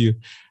ask you,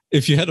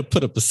 if you had to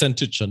put a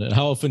percentage on it,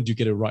 how often do you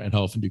get it right and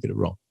how often do you get it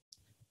wrong?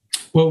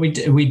 Well, we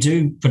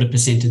do put a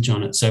percentage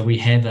on it. So we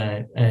have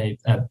a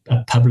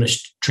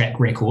published track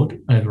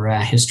record over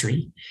our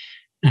history.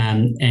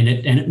 And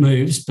it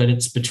moves, but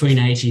it's between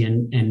 80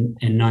 and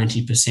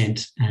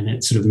 90%, and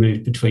it sort of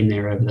moved between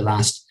there over the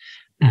last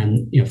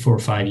 4 or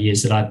 5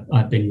 years that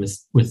I've been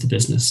with the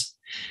business.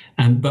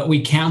 But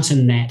we count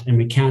in that, and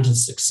we count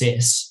as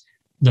success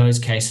those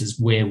cases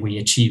where we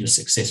achieve a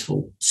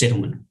successful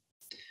settlement.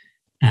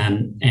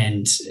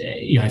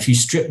 If you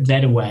strip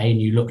that away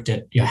and you looked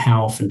at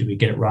how often do we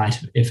get it right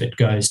if it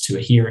goes to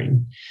a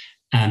hearing,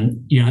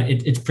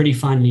 it's pretty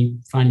finely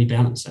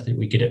balanced. I think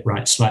we get it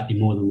right slightly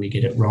more than we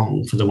get it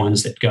wrong for the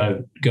ones that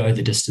go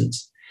the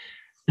distance.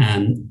 That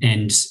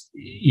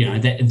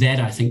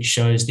I think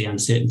shows the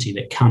uncertainty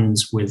that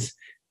comes with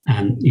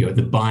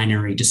the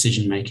binary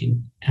decision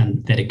making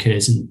that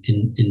occurs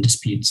in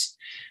disputes.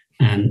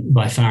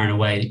 By far and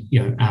away,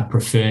 our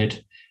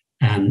preferred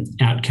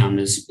outcome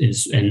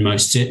is and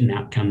most certain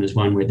outcome is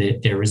one where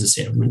there is a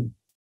settlement.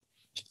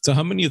 So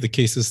how many of the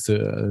cases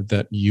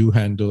that you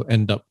handle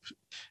end up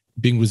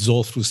being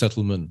resolved through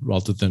settlement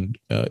rather than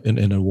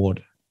an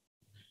award?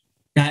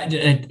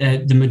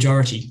 The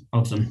majority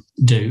of them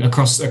do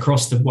across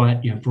the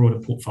wide, broader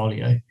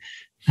portfolio.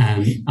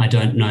 I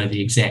don't know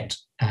the exact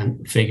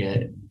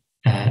figure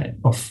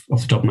off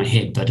the top of my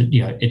head, but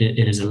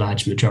it is a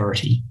large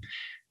majority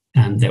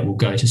that will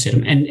go to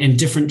settlement. And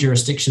different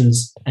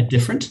jurisdictions are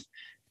different.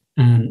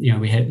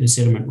 We have the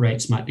settlement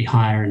rates might be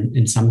higher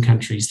in some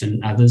countries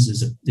than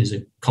others. There's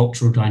a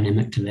cultural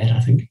dynamic to that, I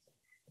think.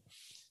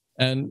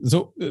 And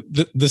so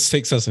this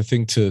takes us, I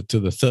think, to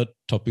the third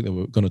topic that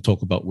we're going to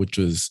talk about, which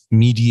was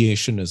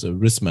mediation as a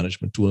risk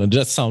management tool. And it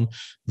does sound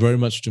very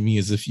much to me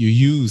as if you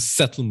use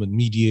settlement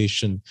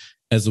mediation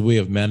as a way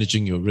of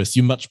managing your risk.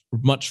 You much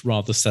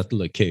rather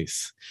settle a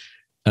case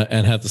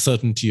and have the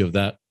certainty of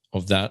that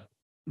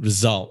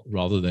result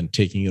rather than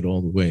taking it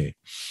all the way.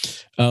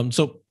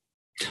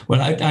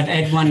 Well, I'd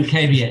add one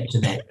caveat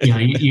to that.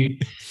 If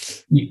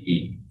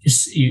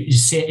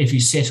you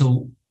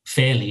settle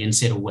fairly and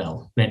settle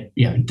well,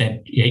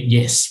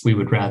 yes, we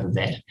would rather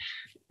that.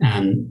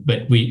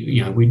 But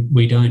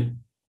we don't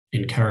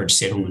encourage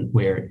settlement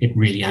where it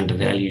really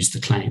undervalues the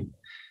claim.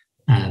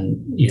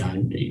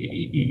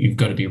 You've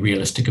got to be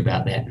realistic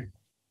about that.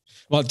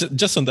 Well,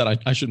 just on that,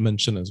 I should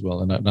mention as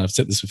well, and I've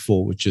said this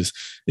before, which is,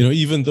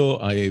 even though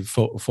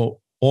for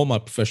all my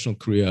professional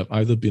career, I've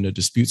either been a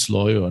disputes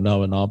lawyer or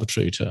now an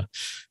arbitrator,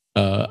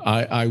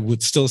 I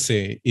would still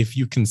say if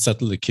you can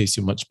settle a case,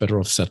 you're much better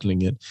off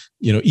settling it.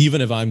 Even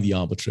if I'm the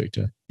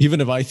arbitrator,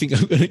 even if I think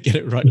I'm going to get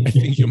it right, I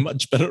think you're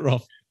much better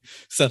off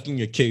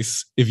settling a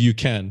case if you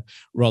can,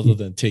 rather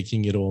than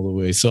taking it all the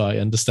way. So I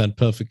understand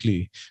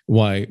perfectly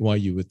why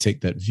you would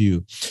take that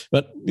view.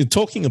 But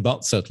talking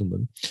about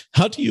settlement,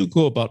 how do you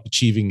go about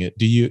achieving it?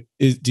 Do you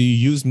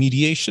use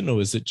mediation,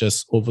 or is it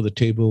just over the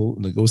table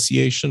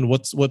negotiation?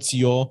 What's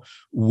your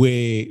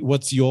way?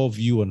 What's your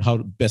view on how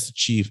to best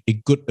achieve a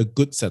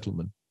good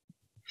settlement?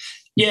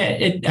 Yeah,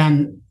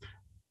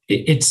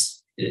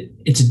 it's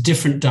a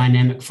different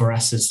dynamic for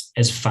us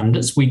as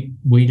funders.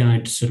 We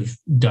don't sort of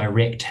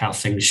direct how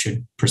things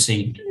should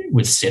proceed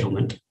with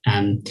settlement.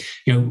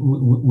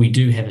 We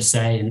do have a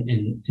say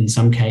in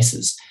some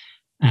cases,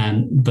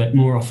 but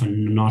more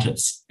often than not,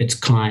 it's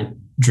client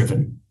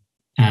driven.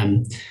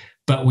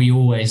 But we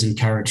always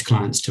encourage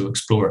clients to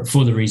explore it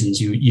for the reasons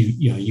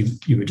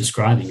you were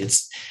describing.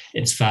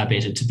 It's far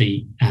better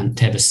to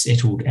have a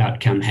settled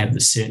outcome, have the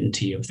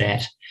certainty of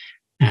that.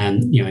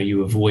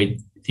 You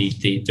avoid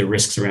the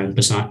risks around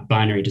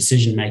binary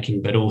decision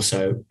making, but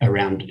also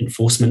around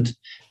enforcement.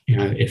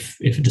 if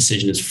a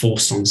decision is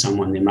forced on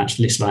someone, they're much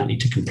less likely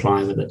to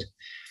comply with it.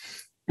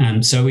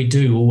 So we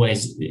do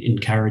always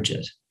encourage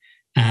it.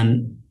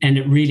 And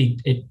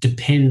it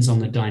depends on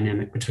the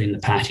dynamic between the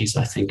parties,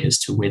 I think, as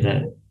to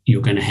whether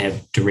you're going to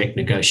have direct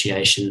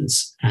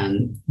negotiations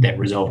that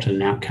result in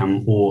an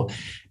outcome, or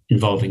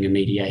involving a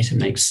mediator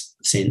makes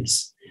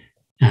sense.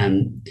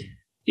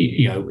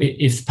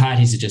 If the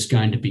parties are just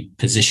going to be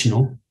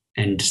positional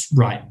and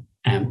write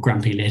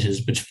grumpy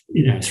letters, but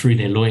through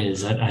their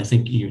lawyers, I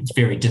think it's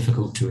very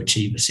difficult to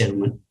achieve a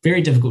settlement.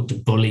 Very difficult to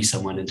bully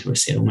someone into a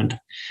settlement.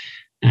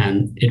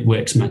 It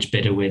works much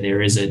better where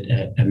there is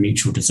a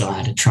mutual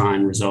desire to try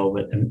and resolve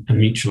it, a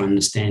mutual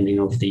understanding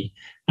of the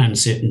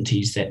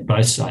uncertainties that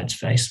both sides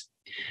face.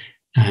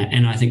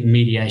 And I think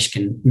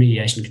mediation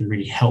can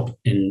really help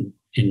in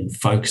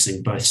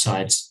focusing both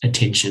sides'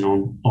 attention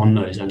on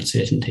those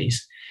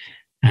uncertainties.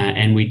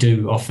 And we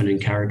do often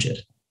encourage it.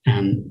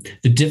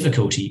 The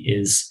difficulty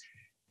is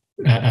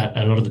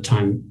a lot of the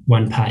time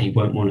one party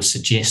won't want to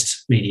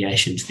suggest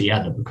mediation to the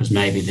other, because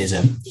maybe there's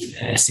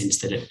a sense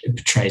that it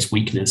betrays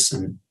weakness,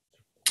 and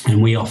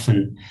we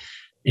often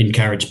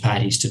encourage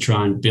parties to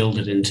try and build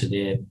it into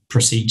their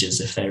procedures.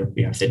 If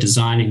they're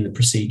designing the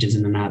procedures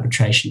in an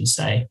arbitration,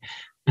 say,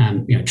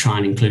 try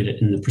and include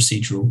it in the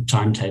procedural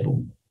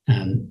timetable.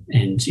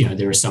 And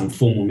there are some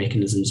formal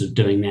mechanisms of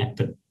doing that,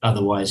 but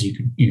otherwise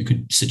you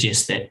could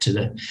suggest that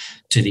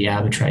to the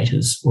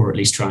arbitrators, or at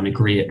least try and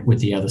agree it with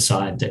the other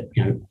side that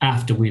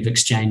after we've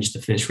exchanged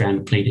the first round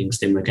of pleadings,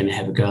 then we're going to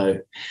have a go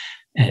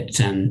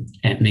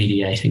at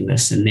mediating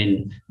this, and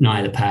then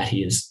neither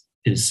party is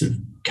sort of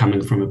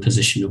coming from a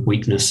position of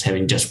weakness,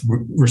 having just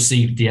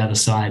received the other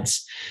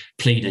side's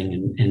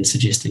pleading and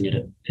suggesting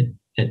it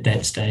at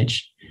that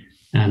stage.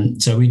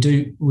 So we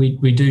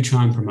do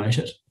try and promote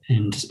it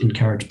and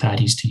encourage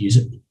parties to use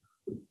it.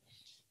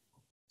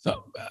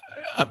 So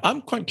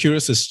I'm quite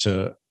curious as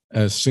to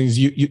things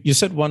you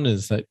said. One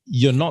is that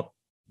you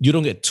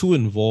don't get too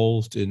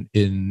involved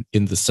in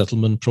the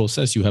settlement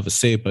process. You have a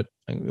say, but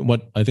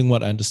what I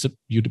understood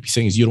you to be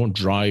saying is you don't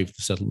drive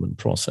the settlement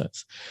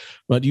process.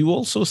 But you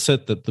also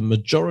said that the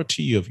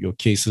majority of your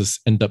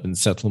cases end up in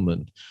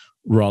settlement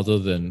rather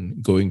than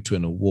going to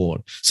an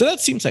award. So that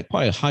seems like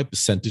quite a high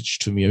percentage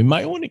to me. I mean,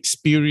 my own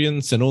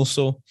experience, and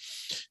also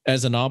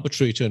as an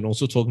arbitrator and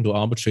also talking to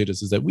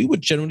arbitrators, is that we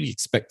would generally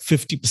expect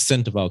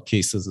 50% of our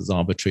cases as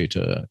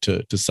arbitrator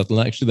to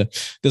settle. Actually,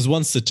 there's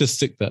one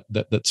statistic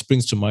that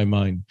springs to my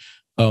mind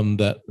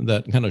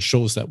that kind of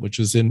shows that, which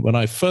is when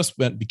I first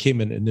became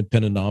an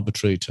independent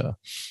arbitrator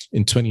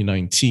in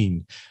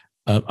 2019.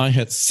 I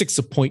had 6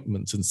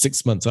 appointments in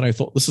 6 months, and I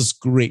thought, this is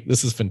great.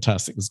 This is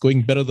fantastic. It's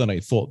going better than I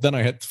thought. Then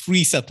I had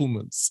 3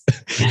 settlements,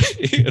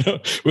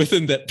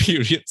 within that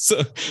period.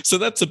 So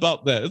that's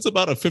about that. It's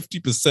about a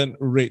 50%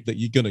 rate that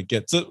you're going to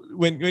get. So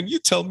when you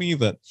tell me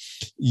that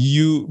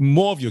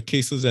more of your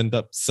cases end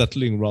up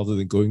settling rather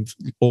than going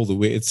all the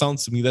way, it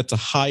sounds to me that's a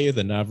higher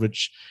than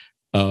average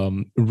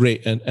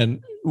rate.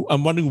 And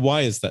I'm wondering,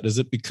 why is that? Is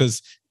it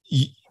because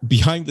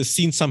behind the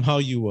scenes somehow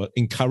you were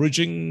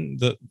encouraging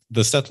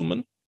the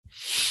settlement?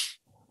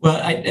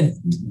 Well,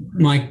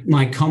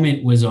 my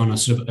comment was on a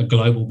sort of a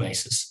global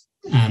basis.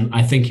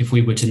 I think if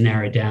we were to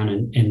narrow down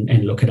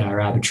and look at our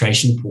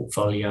arbitration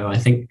portfolio, I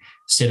think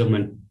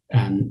settlement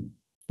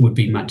would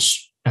be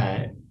much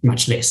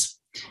less,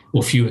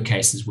 or fewer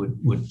cases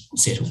would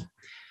settle.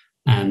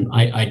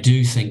 I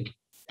do think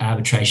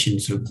arbitration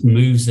sort of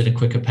moves at a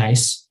quicker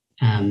pace,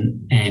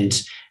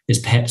 and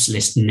there's perhaps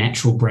less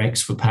natural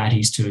breaks for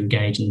parties to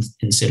engage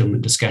in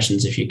settlement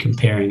discussions if you're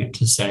comparing it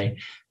to, say,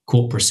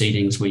 court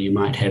proceedings where you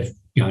might have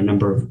a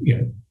number of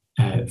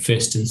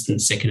first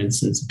instance, second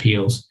instance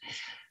appeals,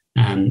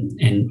 and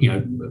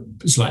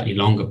slightly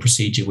longer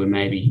procedure where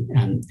maybe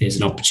there's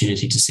an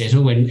opportunity to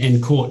settle,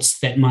 and courts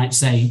that might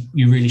say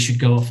you really should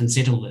go off and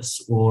settle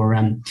this, or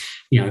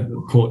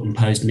court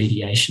imposed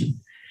mediation.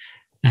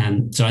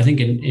 So I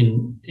think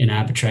in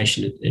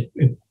arbitration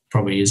it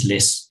probably is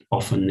less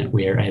often that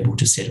we're able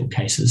to settle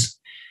cases.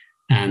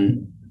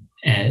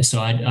 So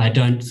I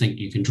don't think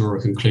you can draw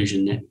a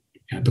conclusion that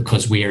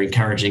because we are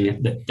encouraging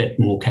it, that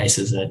more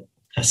cases are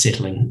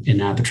settling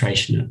in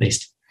arbitration, at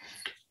least.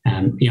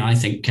 I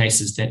think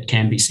cases that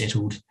can be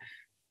settled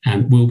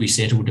will be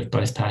settled if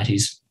both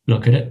parties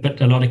look at it, but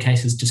a lot of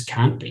cases just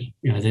can't be.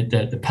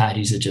 The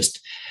parties are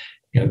just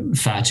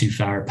far too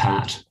far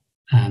apart.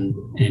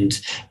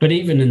 But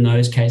even in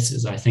those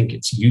cases, I think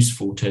it's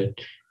useful to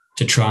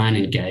try and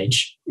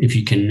engage if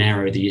you can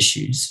narrow the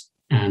issues.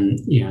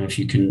 If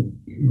you can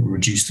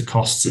reduce the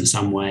costs in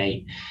some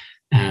way.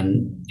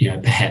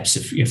 Perhaps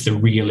if the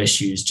real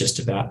issue is just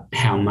about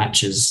how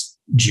much is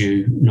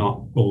due,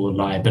 not all the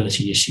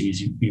liability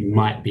issues, you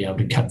might be able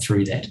to cut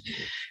through that.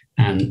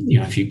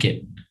 If you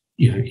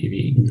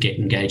can get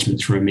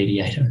engagement through a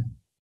mediator.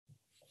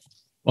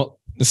 Well,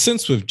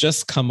 since we've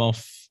just come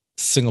off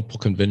Singapore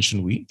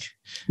Convention Week,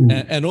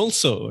 and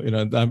also,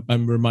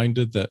 I'm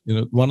reminded that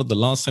one of the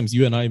last times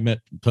you and I met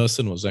in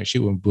person was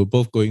actually when we were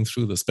both going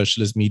through the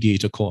specialist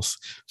mediator course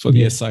for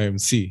the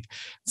SIMC.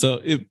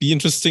 So it'd be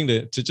interesting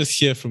to just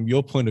hear from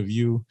your point of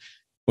view,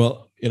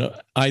 Well,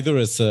 either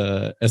as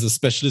a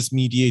specialist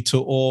mediator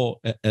or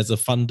as a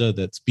funder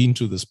that's been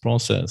through this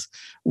process,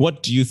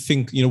 what do you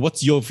think?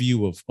 What's your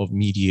view of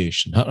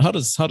mediation? How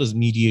does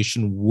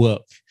mediation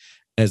work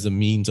as a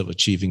means of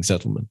achieving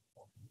settlement?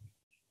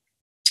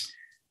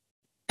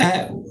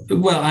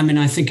 Well,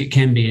 I think it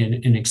can be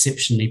an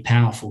exceptionally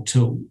powerful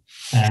tool,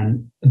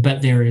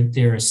 but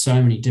there are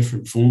so many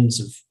different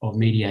forms of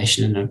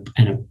mediation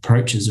and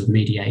approaches of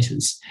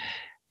mediators.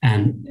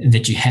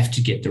 That you have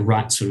to get the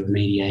right sort of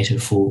mediator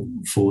for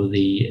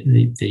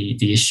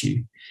the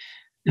issue.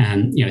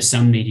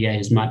 Some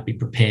mediators might be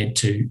prepared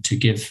to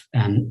give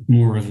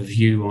more of a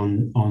view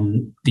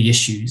on the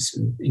issues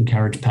and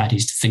encourage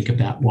parties to think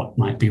about what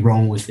might be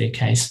wrong with their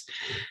case.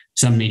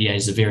 Some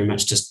mediators are very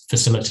much just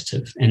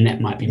facilitative, and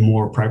that might be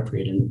more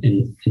appropriate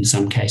in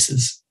some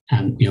cases,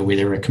 where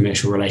there are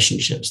commercial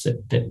relationships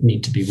that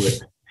need to be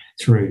worked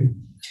through.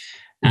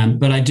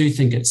 But I do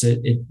think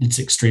it's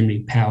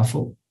extremely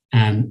powerful.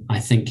 I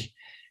think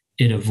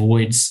it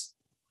avoids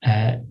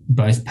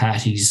both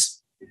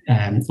parties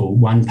or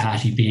one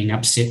party being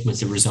upset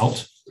with the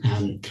result.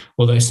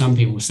 Although some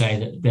people say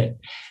that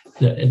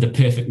the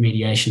perfect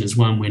mediation is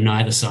one where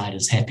neither side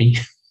is happy.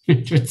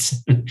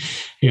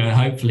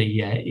 Hopefully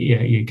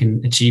you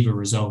can achieve a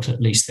result at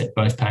least that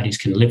both parties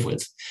can live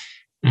with,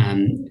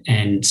 and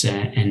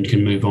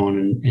can move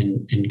on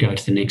and go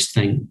to the next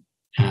thing.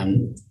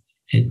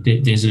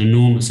 There's an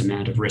enormous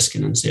amount of risk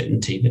and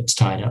uncertainty that's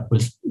tied up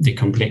with the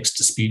complex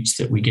disputes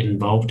that we get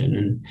involved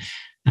in,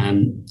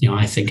 and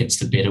I think it's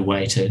the better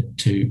way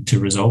to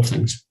resolve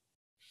things.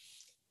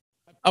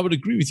 I would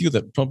agree with you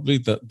that probably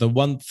the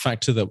one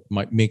factor that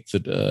might make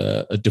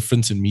a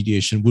difference in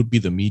mediation would be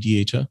the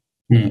mediator.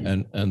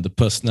 And the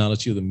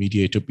personality of the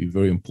mediator would be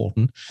very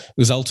important,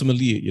 because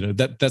ultimately,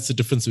 that's the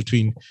difference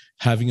between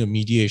having a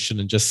mediation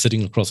and just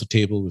sitting across a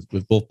table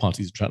with both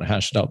parties trying to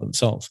hash it out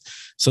themselves.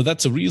 So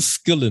that's a real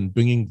skill in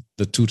bringing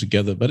the two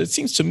together. But it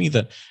seems to me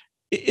that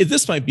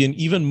this might be an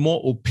even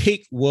more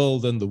opaque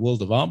world than the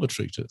world of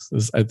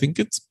arbitrators. I think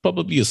it's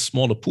probably a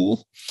smaller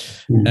pool,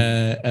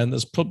 and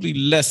there's probably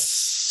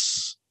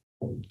less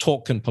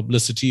talk and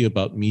publicity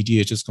about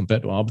mediators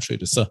compared to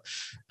arbitrators. So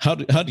how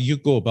do you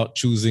go about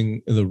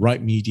choosing the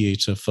right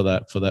mediator for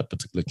that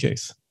particular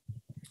case?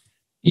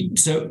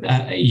 So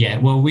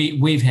well,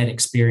 we've had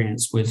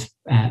experience with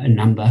a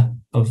number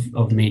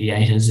of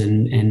mediators,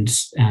 and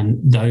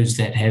those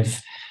that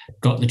have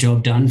got the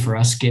job done for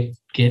us get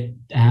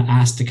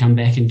asked to come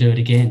back and do it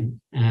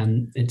again.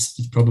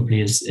 It's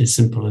probably as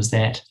simple as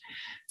that.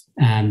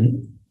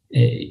 And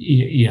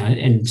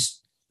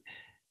it's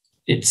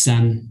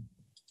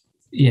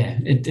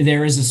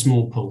there is a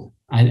small pool,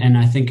 and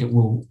I think it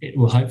will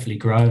hopefully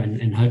grow,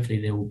 and hopefully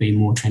there will be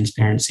more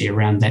transparency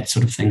around that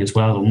sort of thing as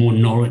well, or more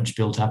knowledge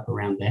built up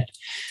around that.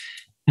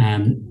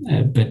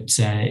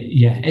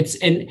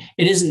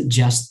 It isn't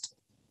just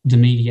the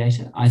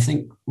mediator. I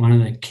think one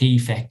of the key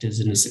factors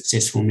in a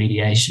successful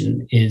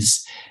mediation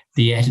is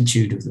the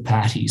attitude of the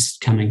parties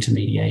coming to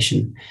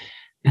mediation,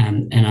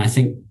 and I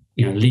think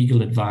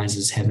legal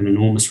advisors have an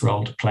enormous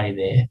role to play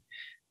there.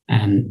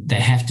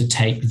 They have to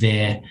take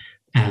their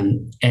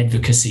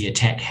advocacy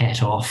attack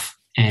hat off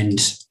and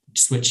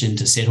switch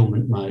into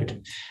settlement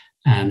mode,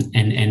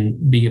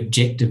 and be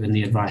objective in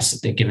the advice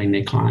that they're giving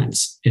their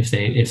clients if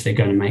they're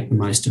going to make the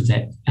most of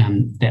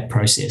that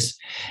process.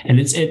 And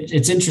it's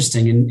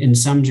interesting in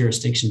some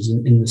jurisdictions,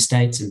 in the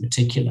States in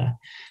particular,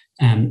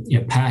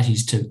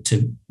 parties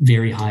to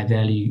very high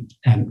value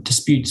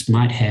disputes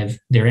might have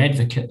their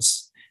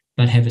advocates,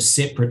 but have a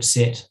separate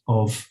set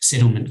of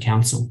settlement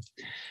counsel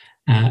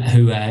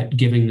who are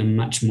giving them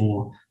much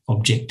more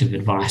objective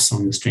advice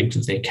on the strength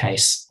of their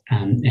case,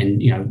 and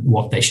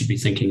what they should be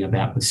thinking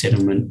about with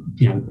settlement,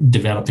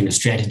 developing a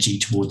strategy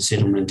towards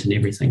settlement and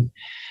everything.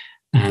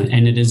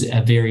 And it is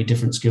a very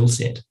different skill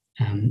set.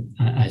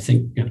 I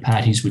think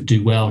parties would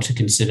do well to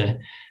consider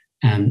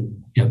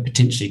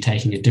potentially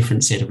taking a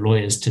different set of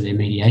lawyers to their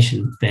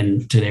mediation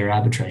than to their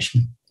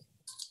arbitration.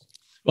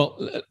 Well,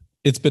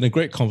 it's been a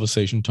great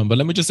conversation, Tom, but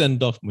let me just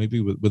end off maybe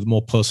with a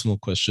more personal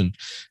question.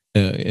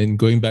 And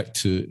going back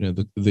to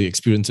the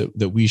experience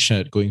that we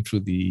shared going through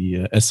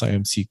the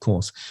SIMC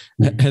course,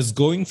 has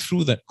going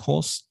through that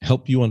course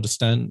helped you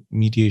understand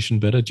mediation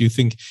better? Do you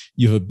think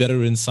you have a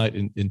better insight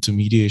into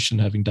mediation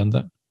having done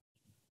that?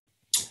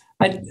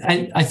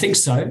 I think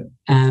so.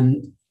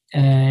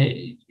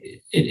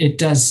 It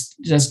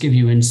does give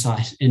you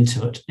insight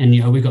into it, and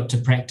we got to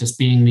practice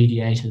being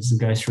mediators and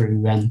go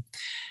through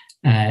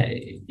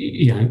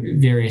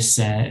various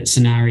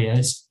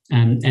scenarios.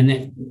 And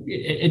that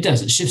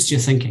it shifts your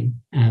thinking,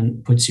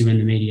 puts you in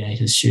the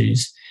mediator's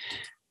shoes.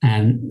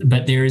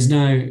 But there is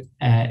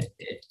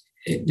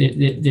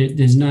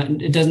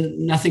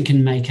nothing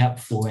can make up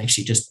for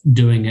actually just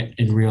doing it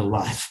in real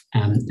life,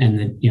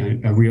 and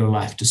a real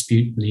life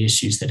dispute and the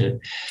issues that are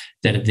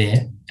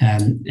there.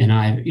 And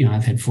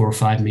I've had 4 or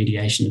 5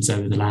 mediations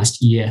over the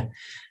last year,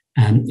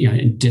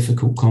 in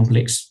difficult,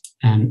 complex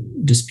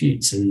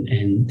disputes,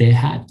 and they're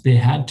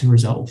hard to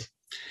resolve.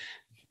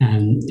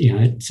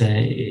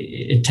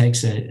 It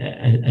takes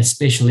a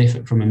special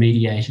effort from a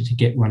mediator to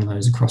get one of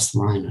those across the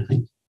line, I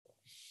think.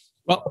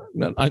 Well,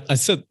 I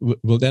said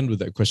we'll end with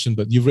that question,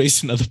 but you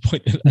raised another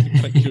point I'm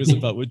quite curious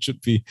about, which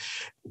would be,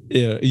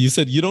 you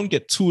said you don't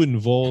get too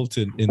involved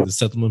in the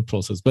settlement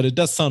process, but it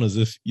does sound as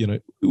if,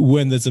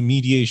 when there's a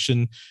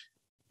mediation,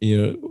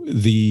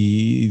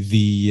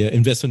 the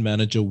investment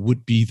manager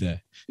would be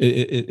there.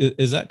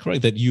 Is that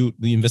correct? That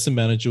the investment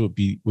manager would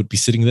be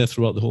sitting there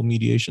throughout the whole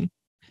mediation?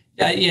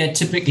 Yeah,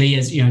 typically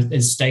as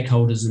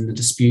stakeholders in the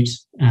dispute,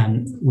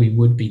 we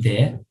would be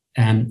there.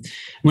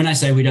 When I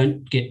say we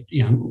don't get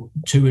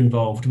too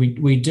involved,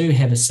 we do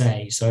have a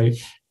say. So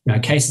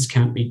cases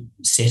can't be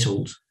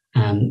settled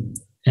unless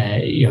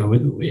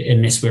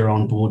we're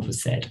on board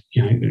with that.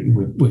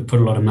 We've put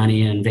a lot of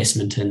money and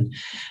investment in,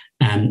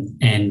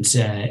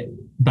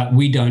 but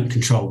we don't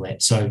control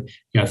that. So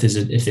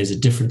if there's a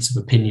difference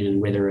of opinion in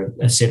whether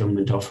a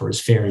settlement offer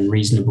is fair and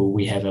reasonable,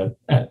 we have a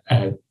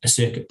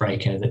circuit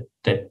breaker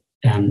that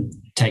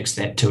takes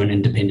that to an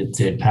independent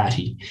third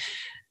party.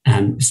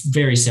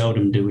 Very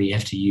seldom do we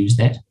have to use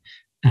that.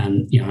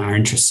 Our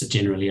interests are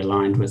generally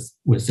aligned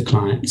with the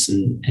clients,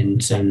 and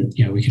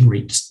we can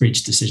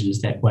reach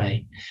decisions that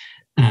way.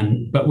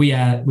 But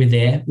we're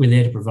there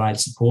to provide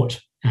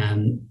support.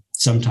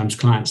 Sometimes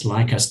clients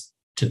like us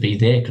to be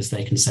there because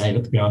they can say,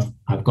 look,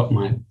 I've got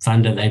my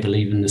funder, they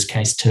believe in this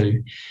case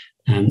too.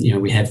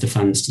 We have the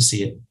funds to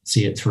see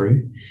it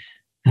through.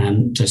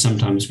 So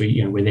sometimes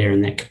we're there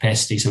in that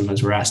capacity.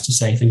 Sometimes we're asked to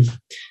say things.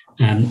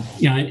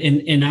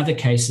 In other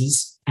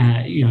cases,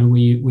 where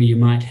you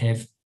might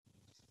have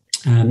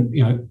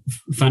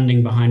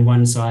funding behind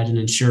one side and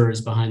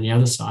insurers behind the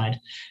other side,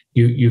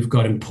 you've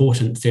got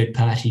important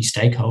third-party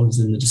stakeholders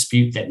in the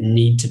dispute that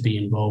need to be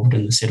involved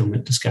in the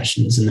settlement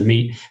discussions, and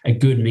a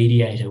good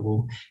mediator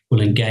will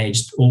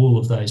engage all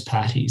of those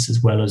parties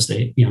as well as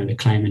the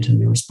claimant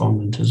and the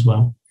respondent as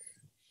well.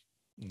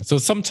 So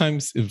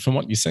sometimes, from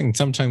what you're saying,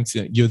 sometimes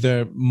you're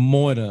there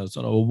more in a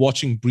sort of a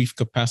watching brief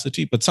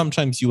capacity, but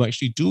sometimes you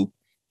actually do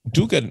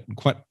get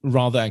quite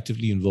rather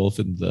actively involved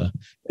in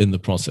the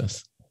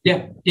process.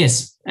 Yeah,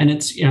 yes. And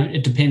it's,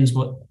 it depends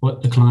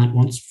what the client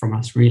wants from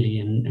us really,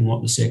 and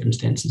what the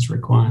circumstances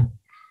require.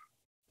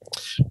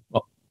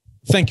 Well,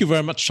 thank you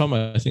very much, Tom.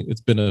 I think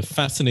it's been a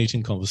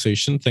fascinating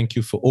conversation. Thank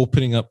you for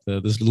opening up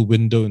this little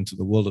window into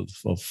the world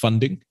of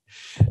funding,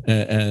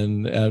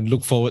 and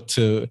look forward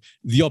to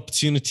the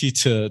opportunity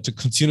to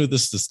continue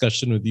this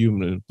discussion with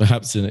you,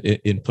 perhaps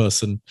in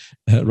person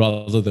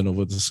rather than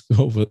over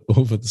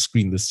the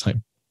screen this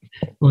time.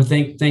 Well,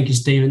 thank you,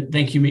 Stephen.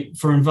 Thank you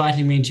for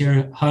inviting me into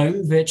your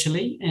home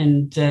virtually,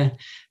 and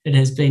it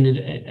has been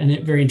a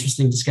very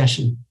interesting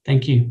discussion.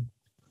 Thank you.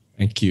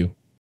 Thank you.